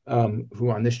who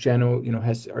on this channel,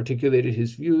 has articulated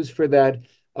his views for that.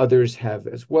 Others have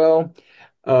as well.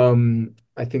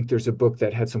 I think there's a book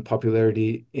that had some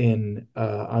popularity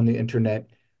on the internet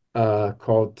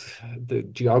called The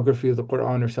Geography of the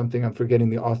Quran or something. I'm forgetting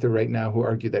the author right now, who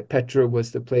argued that Petra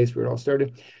was the place where it all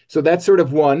started. So that's sort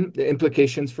of one, the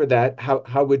implications for that.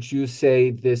 How would you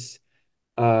say this,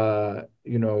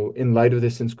 in light of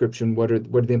this inscription, what are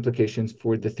the implications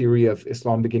for the theory of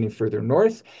Islam beginning further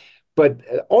north? But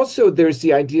also there's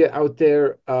the idea out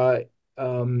there,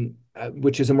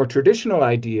 which is a more traditional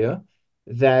idea,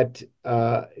 that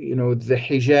the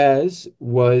Hijaz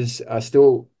was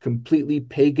still completely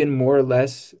pagan, more or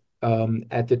less,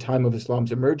 at the time of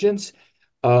Islam's emergence.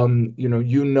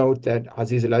 You note that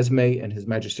Aziz al-Azmi, in his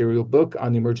magisterial book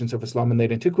on the emergence of Islam in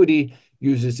late antiquity,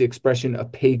 uses the expression a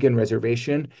pagan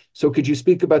reservation. So could you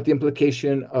speak about the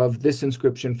implication of this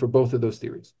inscription for both of those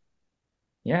theories?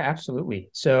 Yeah, absolutely.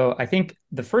 So I think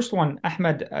the first one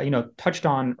Ahmed, touched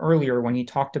on earlier when he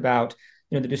talked about,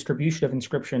 the distribution of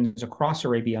inscriptions across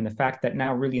Arabia, and the fact that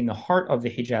now really in the heart of the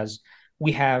Hijaz,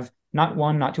 we have not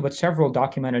one, not two, but several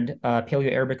documented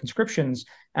Paleo-Arabic inscriptions.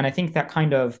 And I think that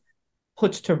kind of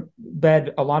puts to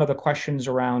bed a lot of the questions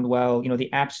around, the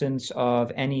absence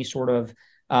of any sort of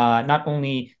not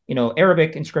only,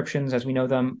 Arabic inscriptions as we know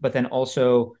them, but then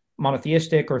also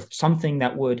monotheistic or something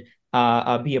that would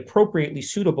be appropriately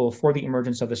suitable for the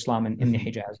emergence of Islam in the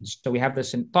Hijaz. So we have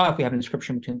this in Taif, we have an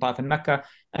inscription between Taif and Mecca,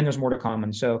 and there's more to come.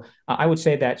 And so I would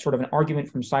say that sort of an argument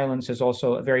from silence is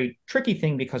also a very tricky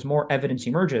thing, because more evidence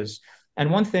emerges.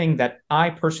 And one thing that I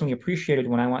personally appreciated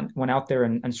when I went out there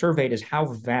and surveyed is how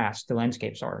vast the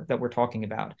landscapes are that we're talking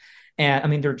about. And I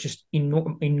mean, they're just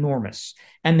enormous.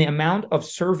 And the amount of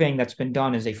surveying that's been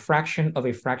done is a fraction of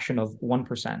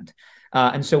 1%.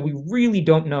 And so we really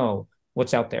don't know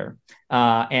what's out there.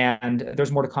 And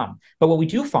there's more to come. But what we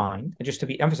do find, just to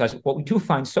be emphasized, what we do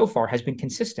find so far has been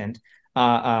consistent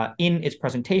in its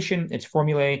presentation, its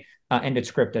formulae, and its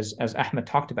script, as Ahmed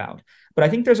talked about. But I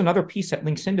think there's another piece that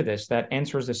links into this that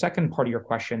answers the second part of your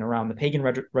question around the pagan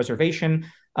reservation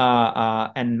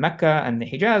and Mecca and the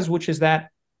Hijaz, which is that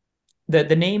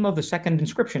the name of the second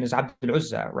inscription is Abd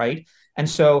al-Uzza, right? And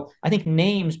so I think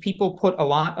names, people put a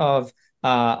lot of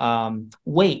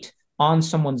weight on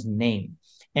someone's name.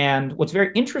 And what's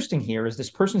very interesting here is this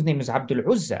person's name is Abd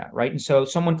al-Uzza, right? And so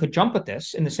someone could jump at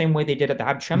this in the same way they did at the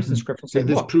Abd Shams inscription. So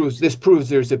this proves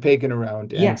there's a pagan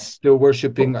around, and yes, still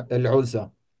worshiping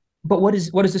al-Uzza. But what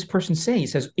does this person say?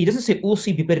 He doesn't say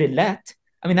Usi bi birrillah.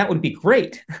 I mean, that would be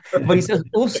great. But he says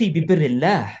Usi bi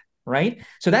birrillah, right?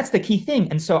 So that's the key thing.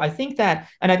 And so I think that,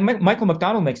 and Michael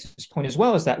McDonald makes this point as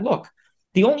well, is that, look,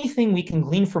 the only thing we can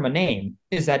glean from a name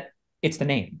is that it's the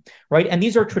name, right? And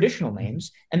these are traditional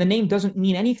names, and the name doesn't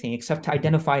mean anything except to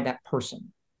identify that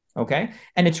person, okay?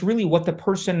 And it's really what the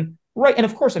person, right? And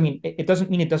of course, I mean, it doesn't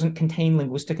mean it doesn't contain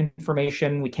linguistic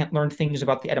information. We can't learn things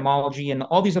about the etymology and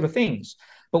all these other things.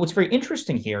 But what's very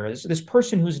interesting here is this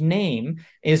person whose name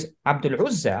is Abd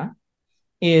al-Uzza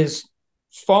is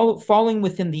falling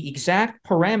within the exact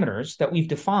parameters that we've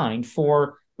defined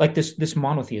for like this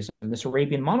monotheism, this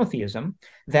Arabian monotheism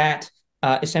that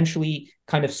essentially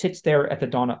kind of sits there at the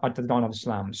dawn of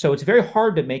Islam. So it's very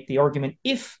hard to make the argument,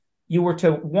 if you were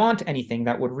to want anything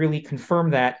that would really confirm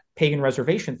that pagan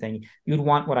reservation thing, you'd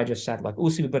want what I just said, like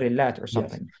Usi bi birrillah or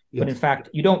something. Yes. But in fact,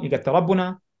 you don't. You get the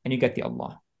Rabbuna and you get the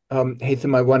Allah.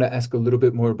 Hythem, I want to ask a little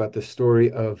bit more about the story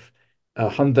of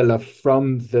Handala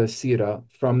from the Sirah,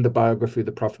 from the biography of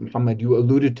the Prophet Muhammad. You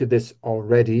alluded to this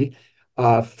already.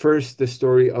 First, the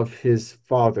story of his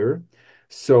father.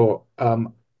 So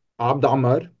Abd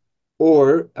Amr,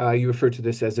 or you refer to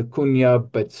this as a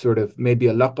kunya, but sort of maybe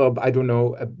a laqab. I don't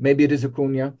know. Maybe it is a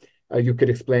kunya. You could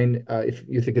explain if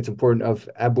you think it's important, of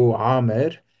Abu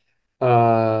Amr.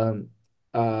 So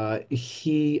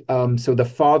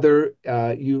the father,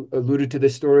 you alluded to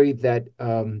this story that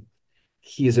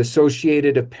he is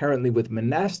associated apparently with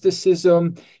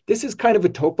monasticism. This is kind of a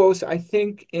topos, I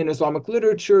think. In Islamic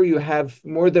literature, you have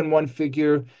more than one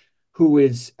figure who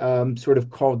is sort of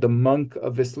called the monk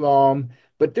of Islam.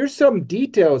 But there's some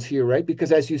details here, right?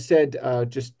 Because as you said,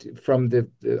 just from the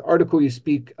article, you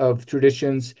speak of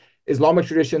traditions, Islamic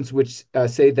traditions, which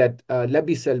say that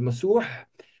labis al-masuh,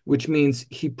 which means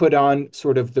he put on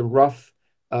sort of the rough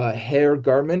hair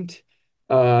garment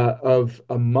of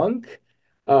a monk.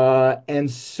 And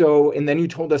then you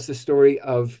told us the story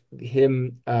of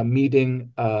him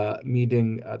meeting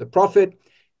the Prophet,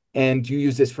 and you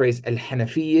use this phrase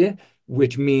al-Hanafiyyah,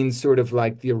 which means sort of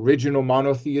like the original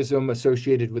monotheism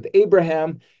associated with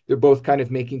Abraham. They're both kind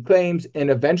of making claims, and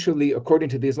eventually, according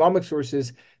to the Islamic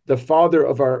sources, the father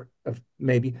of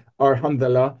maybe our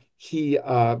Handala, he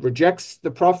rejects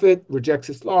the Prophet, rejects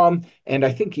Islam, and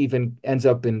I think even ends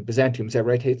up in Byzantium. Is that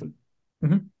right, Haytham?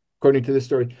 Mm-hmm. According to the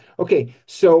story. Okay,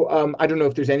 so I don't know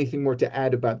if there's anything more to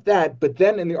add about that, but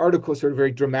then in the article, sort of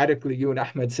very dramatically, you and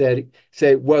Ahmed say,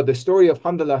 well, the story of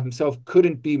Hamdallah himself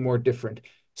couldn't be more different.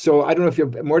 So I don't know if you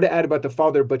have more to add about the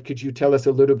father, but could you tell us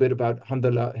a little bit about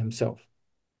Hamdallah himself?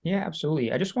 Yeah,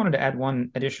 absolutely. I just wanted to add one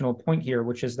additional point here,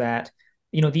 which is that,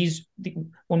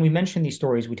 when we mention these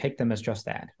stories, we take them as just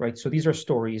that, right? So these are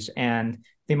stories, and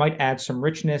they might add some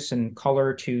richness and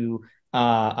color to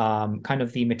kind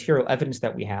of the material evidence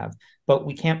that we have, but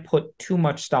we can't put too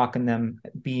much stock in them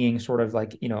being sort of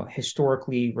like,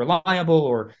 historically reliable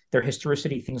or their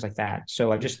historicity, things like that.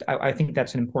 So I think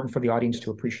that's important for the audience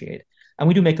to appreciate. And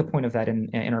we do make a point of that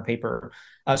in our paper.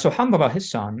 So Hamdallah, his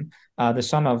son, the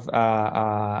son of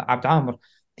Abd Amr,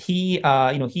 he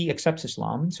accepts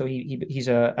Islam. So he's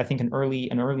I think an early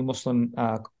Muslim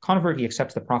convert. He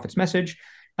accepts the Prophet's message,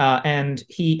 and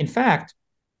he in fact.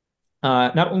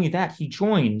 Not only that, he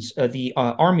joins the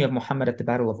army of Muhammad at the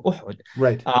Battle of Uhud.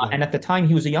 Right. And at the time,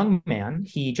 he was a young man.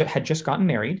 He had just gotten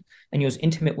married, and he was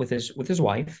intimate with his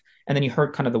wife. And then he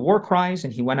heard kind of the war cries,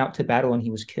 and he went out to battle, and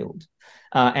he was killed.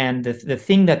 And the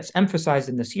thing that's emphasized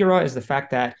in the seerah is the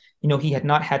fact that he had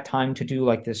not had time to do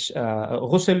like this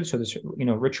ghusl, so this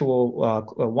ritual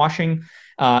washing.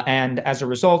 And as a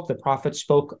result, the Prophet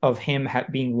spoke of him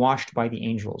being washed by the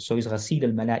angels. So he's ghasil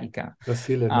al-malaika.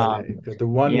 Ghasil al-malaika, the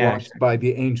one washed by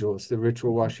the angels, the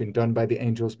ritual washing done by the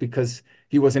angels, because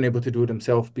he wasn't able to do it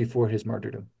himself before his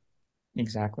martyrdom.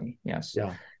 Exactly. Yes.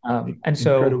 Yeah. And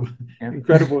so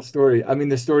incredible story. I mean,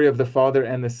 the story of the father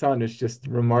and the son is just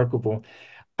remarkable.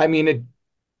 I mean,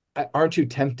 aren't you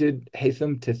tempted,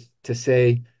 Haytham, to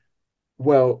say,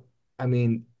 well, I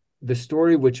mean, the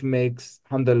story which makes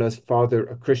Hamdallah's father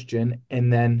a Christian,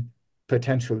 and then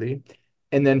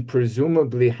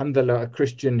presumably Hamdallah a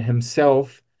Christian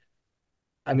himself.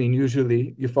 I mean,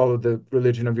 usually you follow the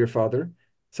religion of your father.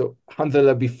 So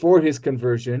Hamdallah before his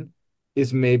conversion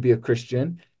is maybe a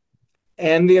Christian.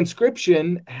 And the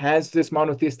inscription has this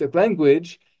monotheistic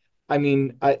language. I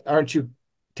mean, aren't you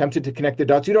tempted to connect the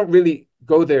dots? You don't really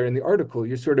go there in the article.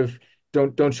 You sort of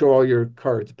don't show all your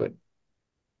cards, but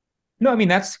no, I mean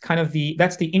that's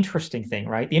the interesting thing,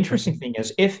 right? The interesting thing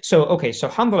is so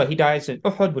Hamdallah, he dies at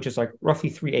Uhud, which is like roughly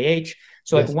 3 AH.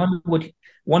 So like would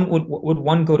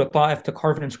one go to Taif to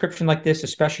carve an inscription like this,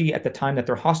 especially at the time that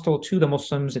they're hostile to the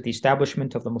Muslims at the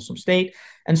establishment of the Muslim state?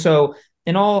 And so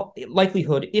in all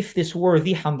likelihood, if this were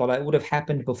the Hamdallah, it would have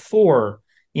happened before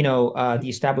the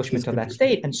establishment of that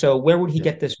state. And so where would he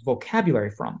get this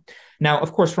vocabulary from? Now,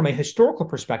 of course, from a historical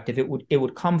perspective, it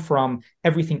would come from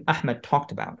everything Ahmed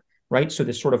talked about, right? So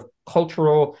this sort of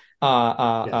cultural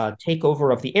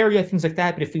takeover of the area, things like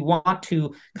that. But if we want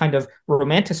to kind of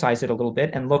romanticize it a little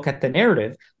bit and look at the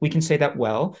narrative, we can say that,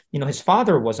 well, his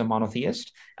father was a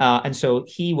monotheist. And so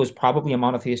he was probably a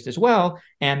monotheist as well.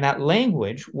 And that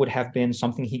language would have been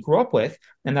something he grew up with.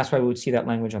 And that's why we would see that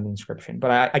language on the inscription.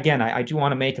 But I do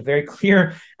want to make a very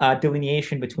clear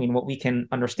delineation between what we can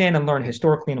understand and learn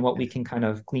historically and what we can kind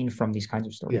of glean from these kinds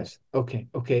of stories. Yes. Okay.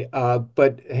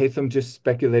 But Haytham, just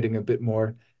speculating a bit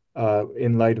more,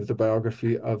 in light of the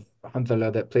biography of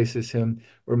Hamdallah that places him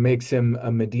or makes him a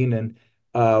Medinan,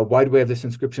 why do we have this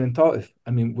inscription in Taif?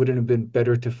 I mean, wouldn't it have been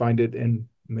better to find it in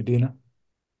Medina?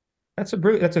 That's a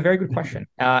very good question.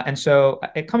 And so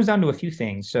it comes down to a few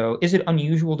things. So is it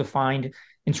unusual to find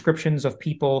inscriptions of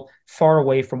people far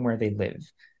away from where they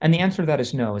live? And the answer to that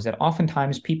is no, is that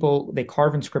oftentimes they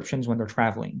carve inscriptions when they're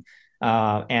traveling.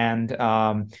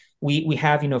 We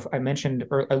have, I mentioned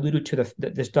or alluded to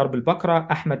this Darb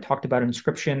al-Baqarah. Ahmed talked about an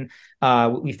inscription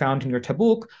we found in your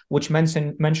Tabuk, which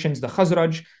mentions the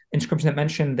Khazraj, inscription that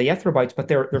mention the Yathribites, but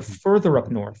they're further up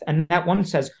north. And that one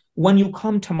says, when you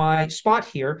come to my spot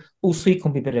here,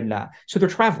 usikum bi birrillah. So they're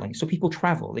traveling. So people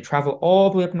travel. They travel all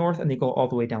the way up north and they go all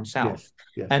the way down south.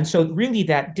 Yes. And so really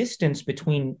that distance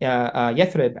between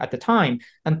Yathrib at the time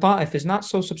and Taif is not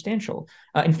so substantial.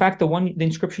 In fact, the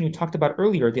inscription you talked about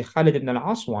earlier, the Khalid ibn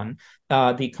al-As one,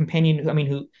 the companion,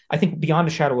 who I think beyond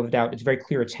a shadow of a doubt, it's very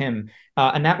clear it's him.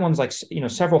 And that one's like,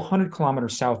 several hundred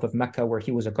kilometers south of Mecca where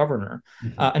he was a governor.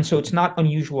 And so it's not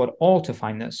unusual at all to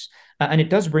find this. And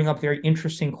it does bring up very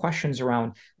interesting questions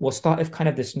around, was Ta'if kind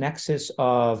of this nexus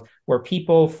of where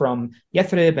people from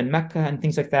Yathrib and Mecca and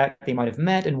things like that, they might have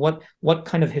met? And what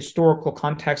kind of historical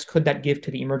context could that give to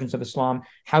the emergence of Islam?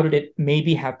 How did it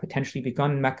maybe have potentially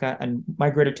begun in Mecca and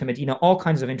migrated to Medina? All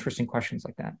kinds of interesting questions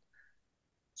like that.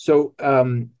 So,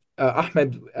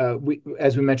 Ahmed,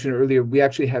 as we mentioned earlier, we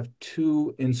actually have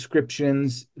two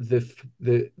inscriptions. The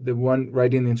one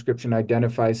writing the inscription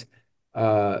identifies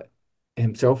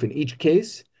himself in each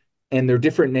case, and they're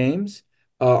different names.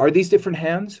 Are these different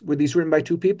hands? Were these written by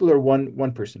two people or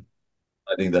one person?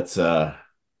 I think that's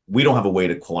we don't have a way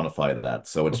to quantify that.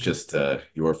 So it's Okay. just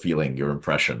your feeling, your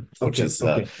impression, which Okay. is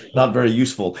Okay. not very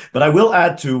useful. But I will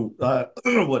add to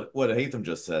what Haytham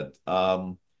just said.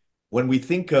 When we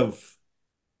think of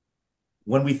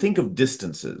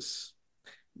distances,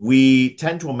 we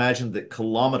tend to imagine that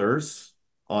kilometers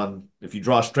on, if you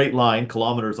draw a straight line,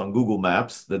 kilometers on Google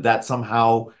Maps, that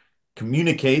somehow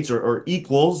communicates or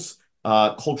equals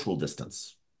cultural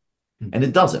distance. And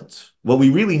it doesn't. What we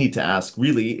really need to ask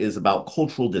really is about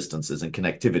cultural distances and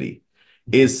connectivity.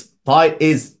 Is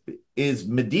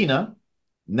Medina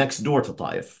next door to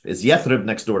Taif? Is Yathrib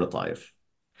next door to Taif?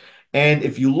 And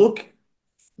if you look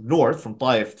north from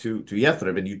Taif to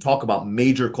Yathrib and you talk about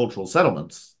major cultural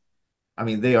settlements, I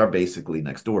mean, they are basically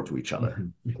next door to each other.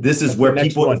 This is That's the where next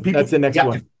people, if one. people, That's the next yeah,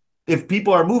 one. if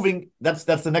people are moving, that's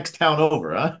the next town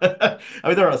over, huh? I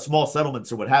mean, there are small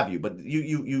settlements or what have you, but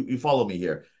you follow me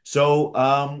here.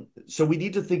 So we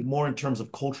need to think more in terms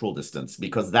of cultural distance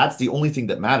because that's the only thing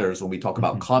that matters when we talk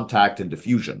about contact and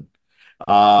diffusion.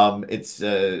 It's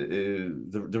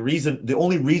the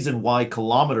only reason why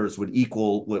kilometers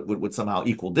would somehow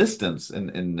equal distance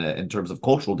in terms of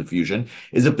cultural diffusion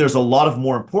is if there's a lot of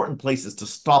more important places to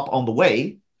stop on the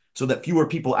way so that fewer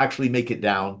people actually make it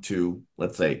down to,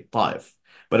 let's say, Taif.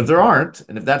 But if there aren't,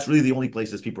 and if that's really the only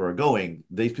places people are going,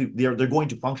 they're going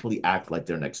to functionally act like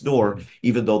they're next door,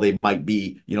 even though they might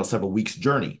be, several weeks'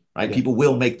 journey, right? Yeah. People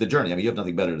will make the journey. I mean, you have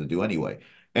nothing better to do anyway.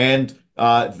 And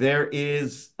there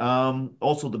is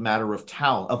also the matter of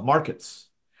markets.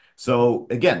 So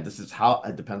again, this is how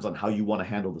it depends on how you want to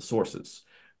handle the sources.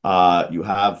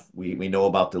 We know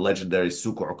about the legendary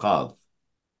Souq Uqad,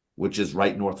 which is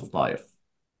right north of Taif.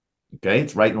 Okay,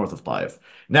 it's right north of Taif.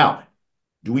 Now,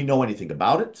 do we know anything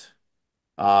about it?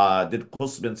 Did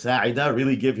Qus bin Sa'ida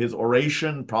really give his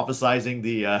oration prophesizing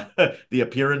the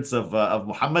appearance of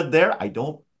Muhammad there? I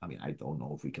don't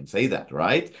know if we can say that,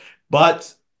 right?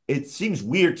 But it seems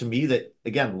weird to me that,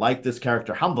 again, like this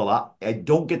character Hamdallah, I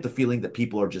don't get the feeling that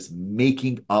people are just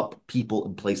making up people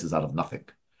and places out of nothing.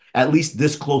 At least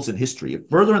this close in history.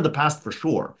 Further in the past, for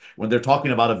sure, when they're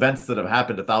talking about events that have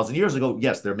happened 1,000 years ago,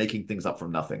 yes, they're making things up from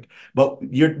nothing. But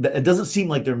it doesn't seem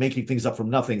like they're making things up from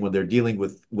nothing when they're dealing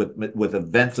with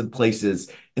events and places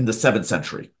in the 7th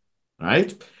century,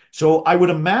 right? So I would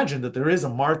imagine that there is a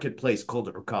marketplace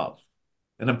called Urqab,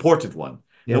 an important one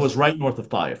that was right north of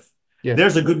Taif. Yes.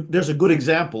 There's a good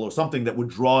example of something that would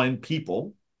draw in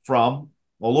people from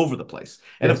all over the place.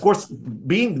 And of course,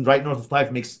 being right north of Taif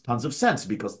makes tons of sense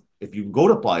because if you go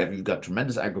to Taif, you've got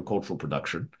tremendous agricultural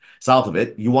production. South of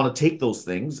it, you want to take those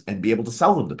things and be able to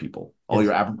sell them to people, all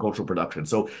your agricultural production.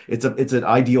 So it's an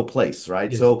ideal place,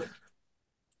 right? So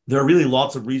there are really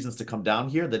lots of reasons to come down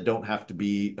here that don't have to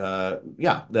be,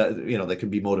 that can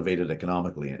be motivated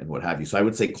economically and what have you. So I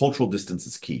would say cultural distance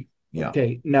is key. Yeah.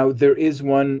 Okay. Now there is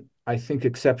one, I think,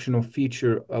 exceptional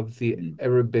feature of the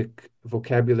Arabic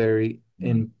vocabulary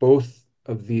in both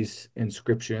of these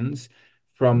inscriptions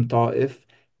from Taif,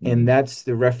 and that's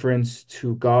the reference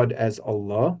to God as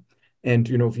Allah. And,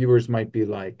 viewers might be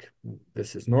like,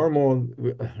 this is normal.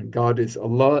 God is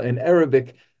Allah in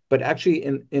Arabic. But actually,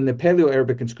 in the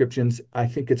Paleo-Arabic inscriptions, I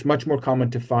think it's much more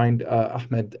common to find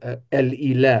Ahmed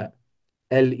El-Ilah,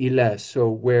 El-Ilah.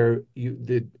 So where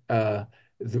you have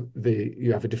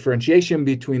a differentiation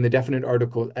between the definite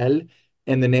article El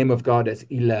and the name of God as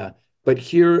Ilah. But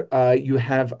here you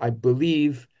have, I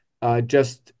believe,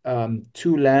 just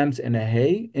two lambs and a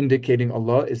hay indicating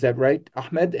Allah. Is that right,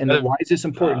 Ahmed? And why is this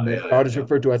important that God is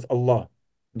referred to as Allah?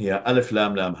 Yeah, Alif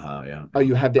Lam Lam Ha. Yeah. Oh,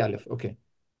 you have the Alif. Okay.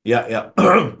 Yeah,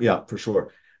 yeah, for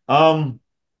sure. Yeah,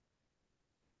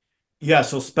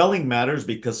 so spelling matters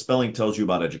because spelling tells you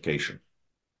about education.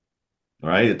 All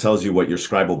right, it tells you what your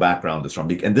scribal background is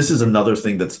from. And this is another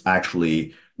thing that's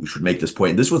actually, we should make this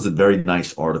point. This was a very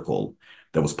nice article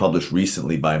that was published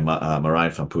recently by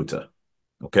Marian van Putte.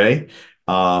 Okay.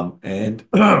 And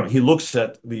he looks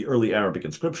at the early Arabic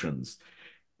inscriptions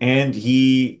and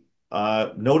he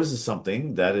notices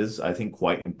something that is, I think,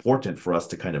 quite important for us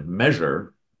to kind of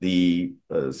measure the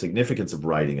significance of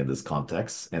writing in this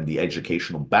context and the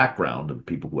educational background of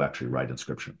people who actually write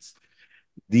inscriptions.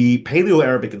 The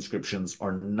Paleo-Arabic inscriptions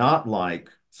are not like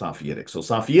Safaitic. So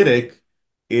Safaitic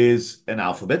is an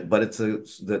alphabet, but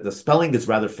the spelling is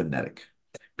rather phonetic.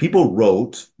 People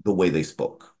wrote the way they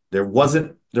spoke. There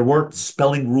weren't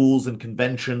spelling rules and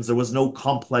conventions. There was no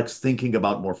complex thinking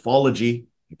about morphology.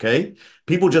 Okay,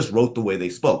 people just wrote the way they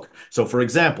spoke. So, for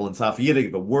example, in Safaitic,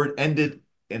 if a word ended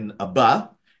in a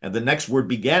ba and the next word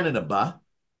began in a ba,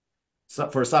 So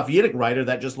for a Safavidic writer,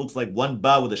 that just looks like one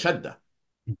ba with a shadda.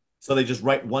 So they just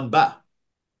write one ba.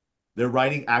 They're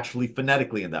writing actually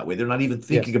phonetically in that way. They're not even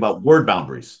thinking about word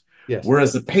boundaries. Yes.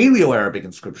 Whereas the Paleo-Arabic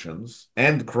inscriptions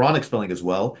and Quranic spelling as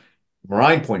well,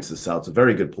 Marine points this out, it's a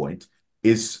very good point,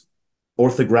 is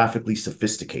orthographically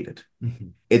sophisticated.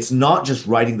 It's not just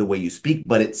writing the way you speak,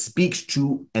 but it speaks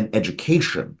to an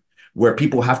education where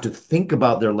people have to think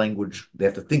about their language. They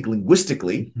have to think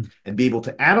linguistically and be able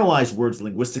to analyze words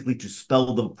linguistically to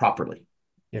spell them properly.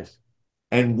 Yes.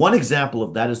 And one example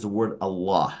of that is the word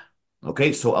Allah.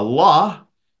 Okay, so Allah,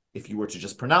 if you were to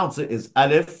just pronounce it, is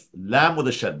alif, lam with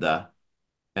a shadda,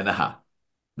 and a ha.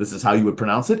 This is how you would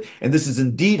pronounce it. And this is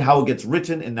indeed how it gets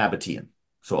written in Nabatean.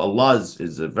 So Allah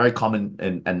is a very common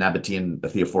in Nabatean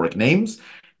theophoric names,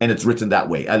 and it's written that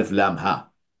way, alif, lam, ha,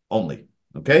 only.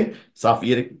 Okay?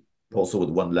 Safavidic, also with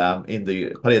one lam. In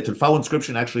the Qariyat al-Faw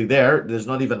inscription, actually there's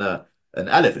not even an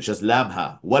alif, it's just lam,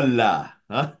 ha, wallah.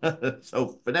 Huh?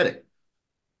 So phonetic.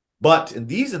 But in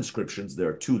these inscriptions, there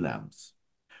are two lambs.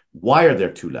 Why are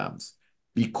there two lambs?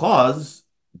 Because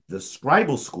the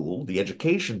scribal school, the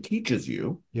education teaches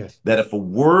you that if a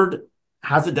word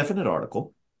has a definite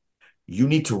article, you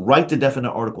need to write the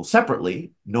definite article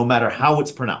separately, no matter how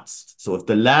it's pronounced. So if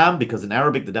the lam, because in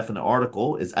Arabic, the definite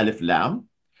article is alif lam,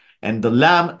 and the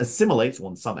lam assimilates,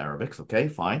 well, in some Arabics, okay,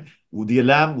 fine. The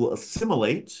lam will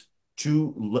assimilate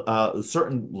to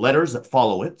certain letters that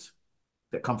follow it,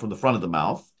 that come from the front of the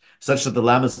mouth, such that the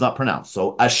lam is not pronounced.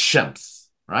 So ash-shams,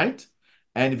 right?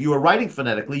 And if you were writing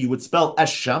phonetically, you would spell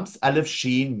ash-shams, alif,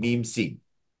 sheen, mim, sin.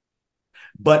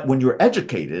 But when you're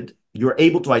educated, you're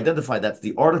able to identify that's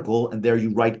the article, and there you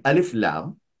write alif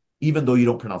lam, even though you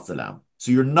don't pronounce the lam.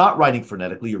 So you're not writing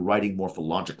phonetically, you're writing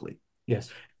morphologically. Yes.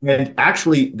 And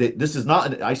actually, this is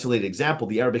not an isolated example.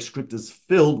 The Arabic script is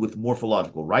filled with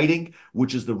morphological writing,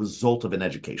 which is the result of an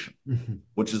education,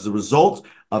 which is the result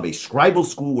of a scribal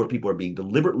school where people are being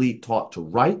deliberately taught to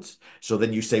write. So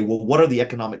then you say, well, what are the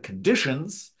economic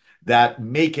conditions that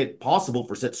make it possible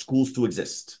for such schools to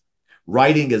exist?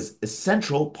 Writing is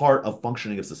essential part of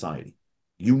functioning of society.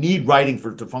 You need writing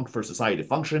for society to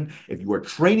function if you are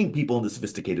training people in the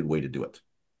sophisticated way to do it.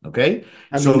 Okay,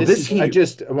 I mean, I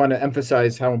just want to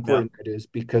emphasize how important it is,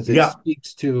 because it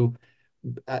speaks to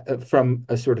from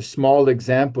a sort of small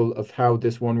example of how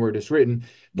this one word is written,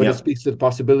 but it speaks to the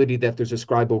possibility that there's a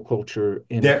scribal culture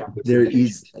in there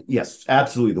is, yes,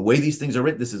 absolutely. The way these things are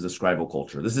written, this is a scribal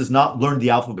culture. This is not learn the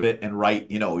alphabet and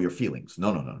write, your feelings.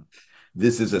 No.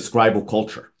 This is a scribal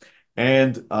culture.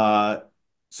 And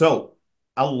so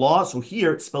Allah, so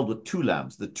here it's spelled with two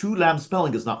lams. The two lam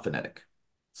spelling is not phonetic.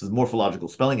 This is morphological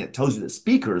spelling. It tells you that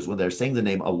speakers, when they're saying the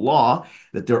name Allah,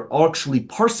 that they're actually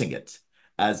parsing it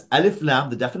as alif lam,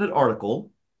 the definite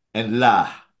article, and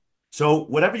la. So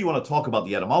whatever you want to talk about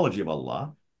the etymology of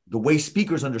Allah, the way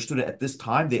speakers understood it at this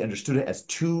time, they understood it as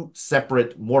two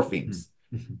separate morphemes.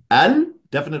 Al,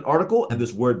 definite article, and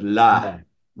this word la,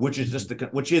 which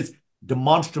is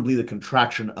demonstrably the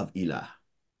contraction of ilah,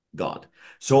 God.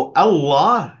 So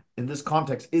Allah, in this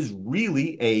context, is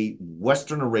really a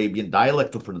Western Arabian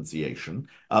dialectal pronunciation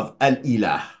of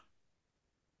al-ilah.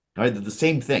 Right? They're the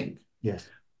same thing. Yes.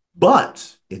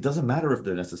 But it doesn't matter if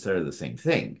they're necessarily the same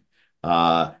thing.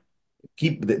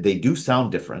 They do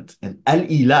sound different. And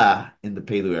al-ilah in the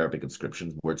Paleo-Arabic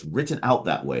inscriptions, where it's written out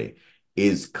that way,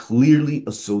 is clearly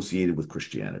associated with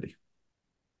Christianity.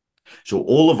 So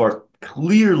all of our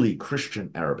clearly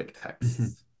Christian Arabic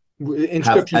texts,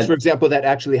 inscriptions, for example, that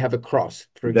actually have a cross.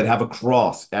 That have a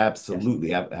cross, absolutely.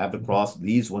 Yes. Have a cross.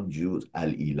 These ones use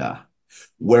al-ilah.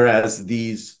 Whereas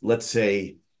these, let's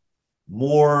say,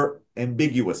 more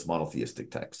ambiguous monotheistic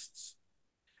texts,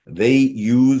 they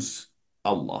use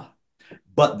Allah.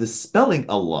 But the spelling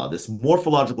Allah, this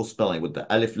morphological spelling with the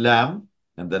alif lam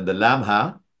and then the lam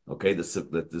ha, okay,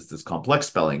 this complex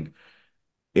spelling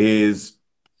is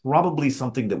probably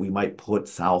something that we might put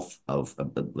south of,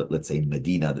 let's say,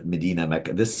 Medina,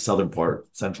 Mecca, this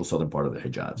central southern part of the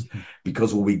Hijaz.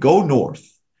 Because when we go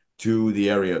north to the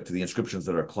area, to the inscriptions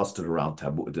that are clustered around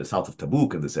Tabuk, the south of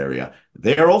Tabuk in this area,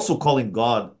 they are also calling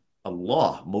God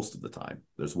Allah most of the time.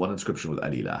 There's one inscription with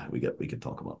Al-Ilah. We can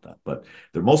talk about that. But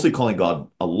they're mostly calling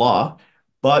God Allah.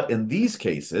 But in these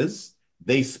cases,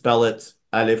 they spell it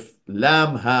Alif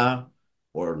Lam Ha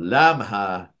or Lam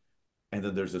Ha. And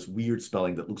then there's this weird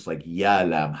spelling that looks like Ya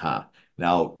Lam Ha.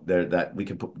 Now,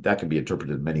 that can be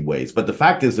interpreted in many ways. But the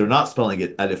fact is, they're not spelling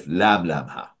it Alif Lam Lam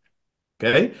Ha.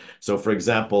 Okay, so for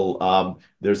example,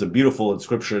 there's a beautiful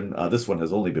inscription. This one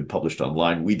has only been published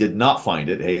online. We did not find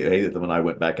it. Hythem and I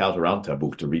went back out around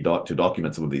Tabuk to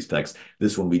document some of these texts.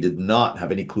 This one we did not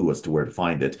have any clue as to where to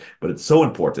find it, but it's so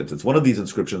important. It's one of these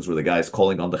inscriptions where the guy is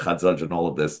calling on the Khazraj and all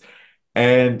of this,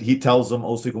 and he tells them,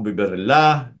 "Awsikum bi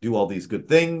birrillah, do all these good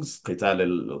things, qital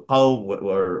al-qawm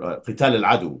or qital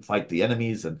al-adu, fight the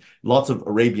enemies, and lots of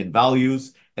Arabian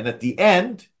values." And at the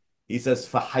end, he says,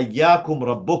 "Fahayyakum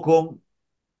rabbukum."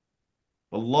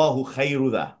 Allahu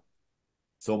khayru.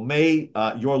 So may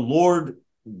your Lord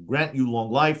grant you long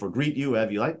life or greet you,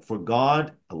 have you like, for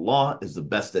God, Allah is the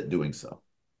best at doing so.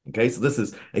 Okay, so this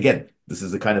is, again, this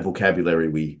is the kind of vocabulary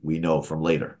we know from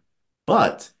later.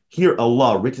 But here,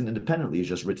 Allah, written independently, is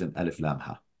just written Alif Lam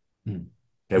Ha.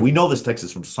 Okay, we know this text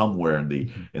is from somewhere in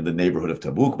the neighborhood of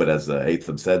Tabuk, but as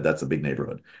Hythem said, that's a big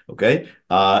neighborhood. Okay,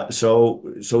 so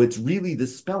it's really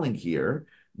this spelling here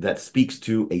that speaks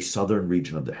to a southern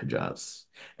region of the Hijaz.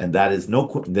 And that is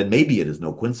then maybe it is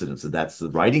no coincidence that that's the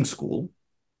writing school.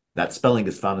 That spelling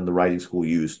is found in the writing school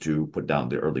used to put down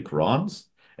the early Qurans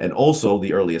and also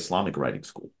the early Islamic writing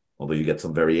school. Although you get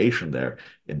some variation there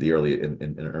in the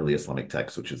early Islamic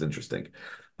texts, which is interesting.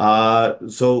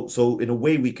 So in a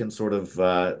way, we can sort of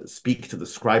speak to the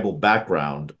scribal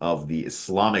background of the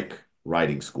Islamic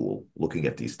writing school looking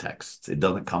at these texts. It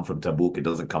doesn't come from Tabuk, it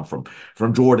doesn't come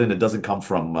from Jordan, it doesn't come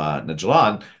from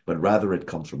Najran, but rather it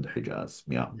comes from the Hijaz.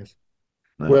 Yeah. Yes.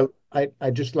 Well,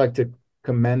 I'd just like to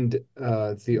commend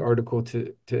the article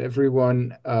to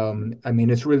everyone. I mean,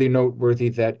 it's really noteworthy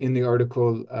that in the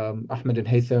article, Ahmad and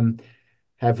Hythem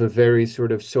have a very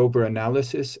sort of sober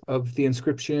analysis of the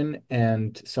inscription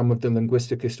and some of the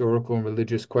linguistic, historical, and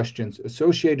religious questions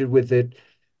associated with it,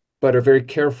 but are very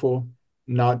careful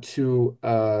not to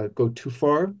go too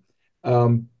far.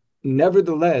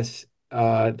 Nevertheless,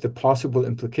 the possible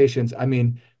implications, I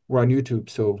mean, we're on YouTube,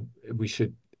 so we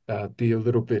should be a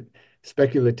little bit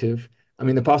speculative. I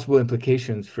mean, the possible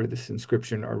implications for this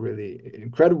inscription are really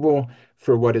incredible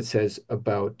for what it says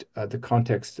about the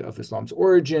context of Islam's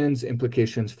origins,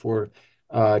 implications for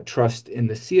trust in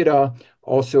the Sirah,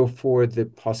 also for the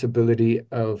possibility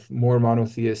of more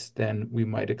monotheists than we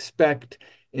might expect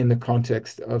in the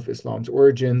context of Islam's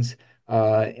origins,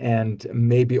 and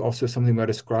maybe also something about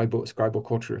a scribal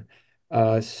culture.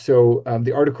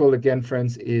 The article, again,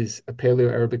 friends, is a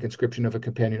Paleo-Arabic inscription of a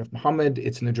companion of Muhammad.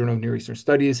 It's in the Journal of Near Eastern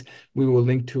Studies. We will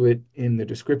link to it in the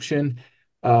description.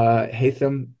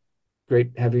 Hythem,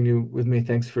 great having you with me.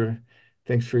 Thanks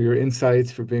for your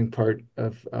insights, for being part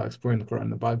of exploring the Quran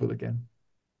and the Bible again.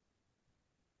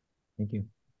 Thank you.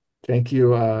 Thank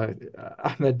you,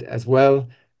 Ahmed, as well.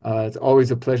 It's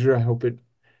always a pleasure. I hope it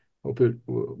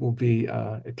will be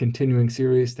a continuing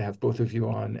series to have both of you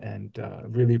on, and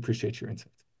really appreciate your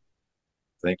insights.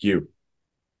 Thank you.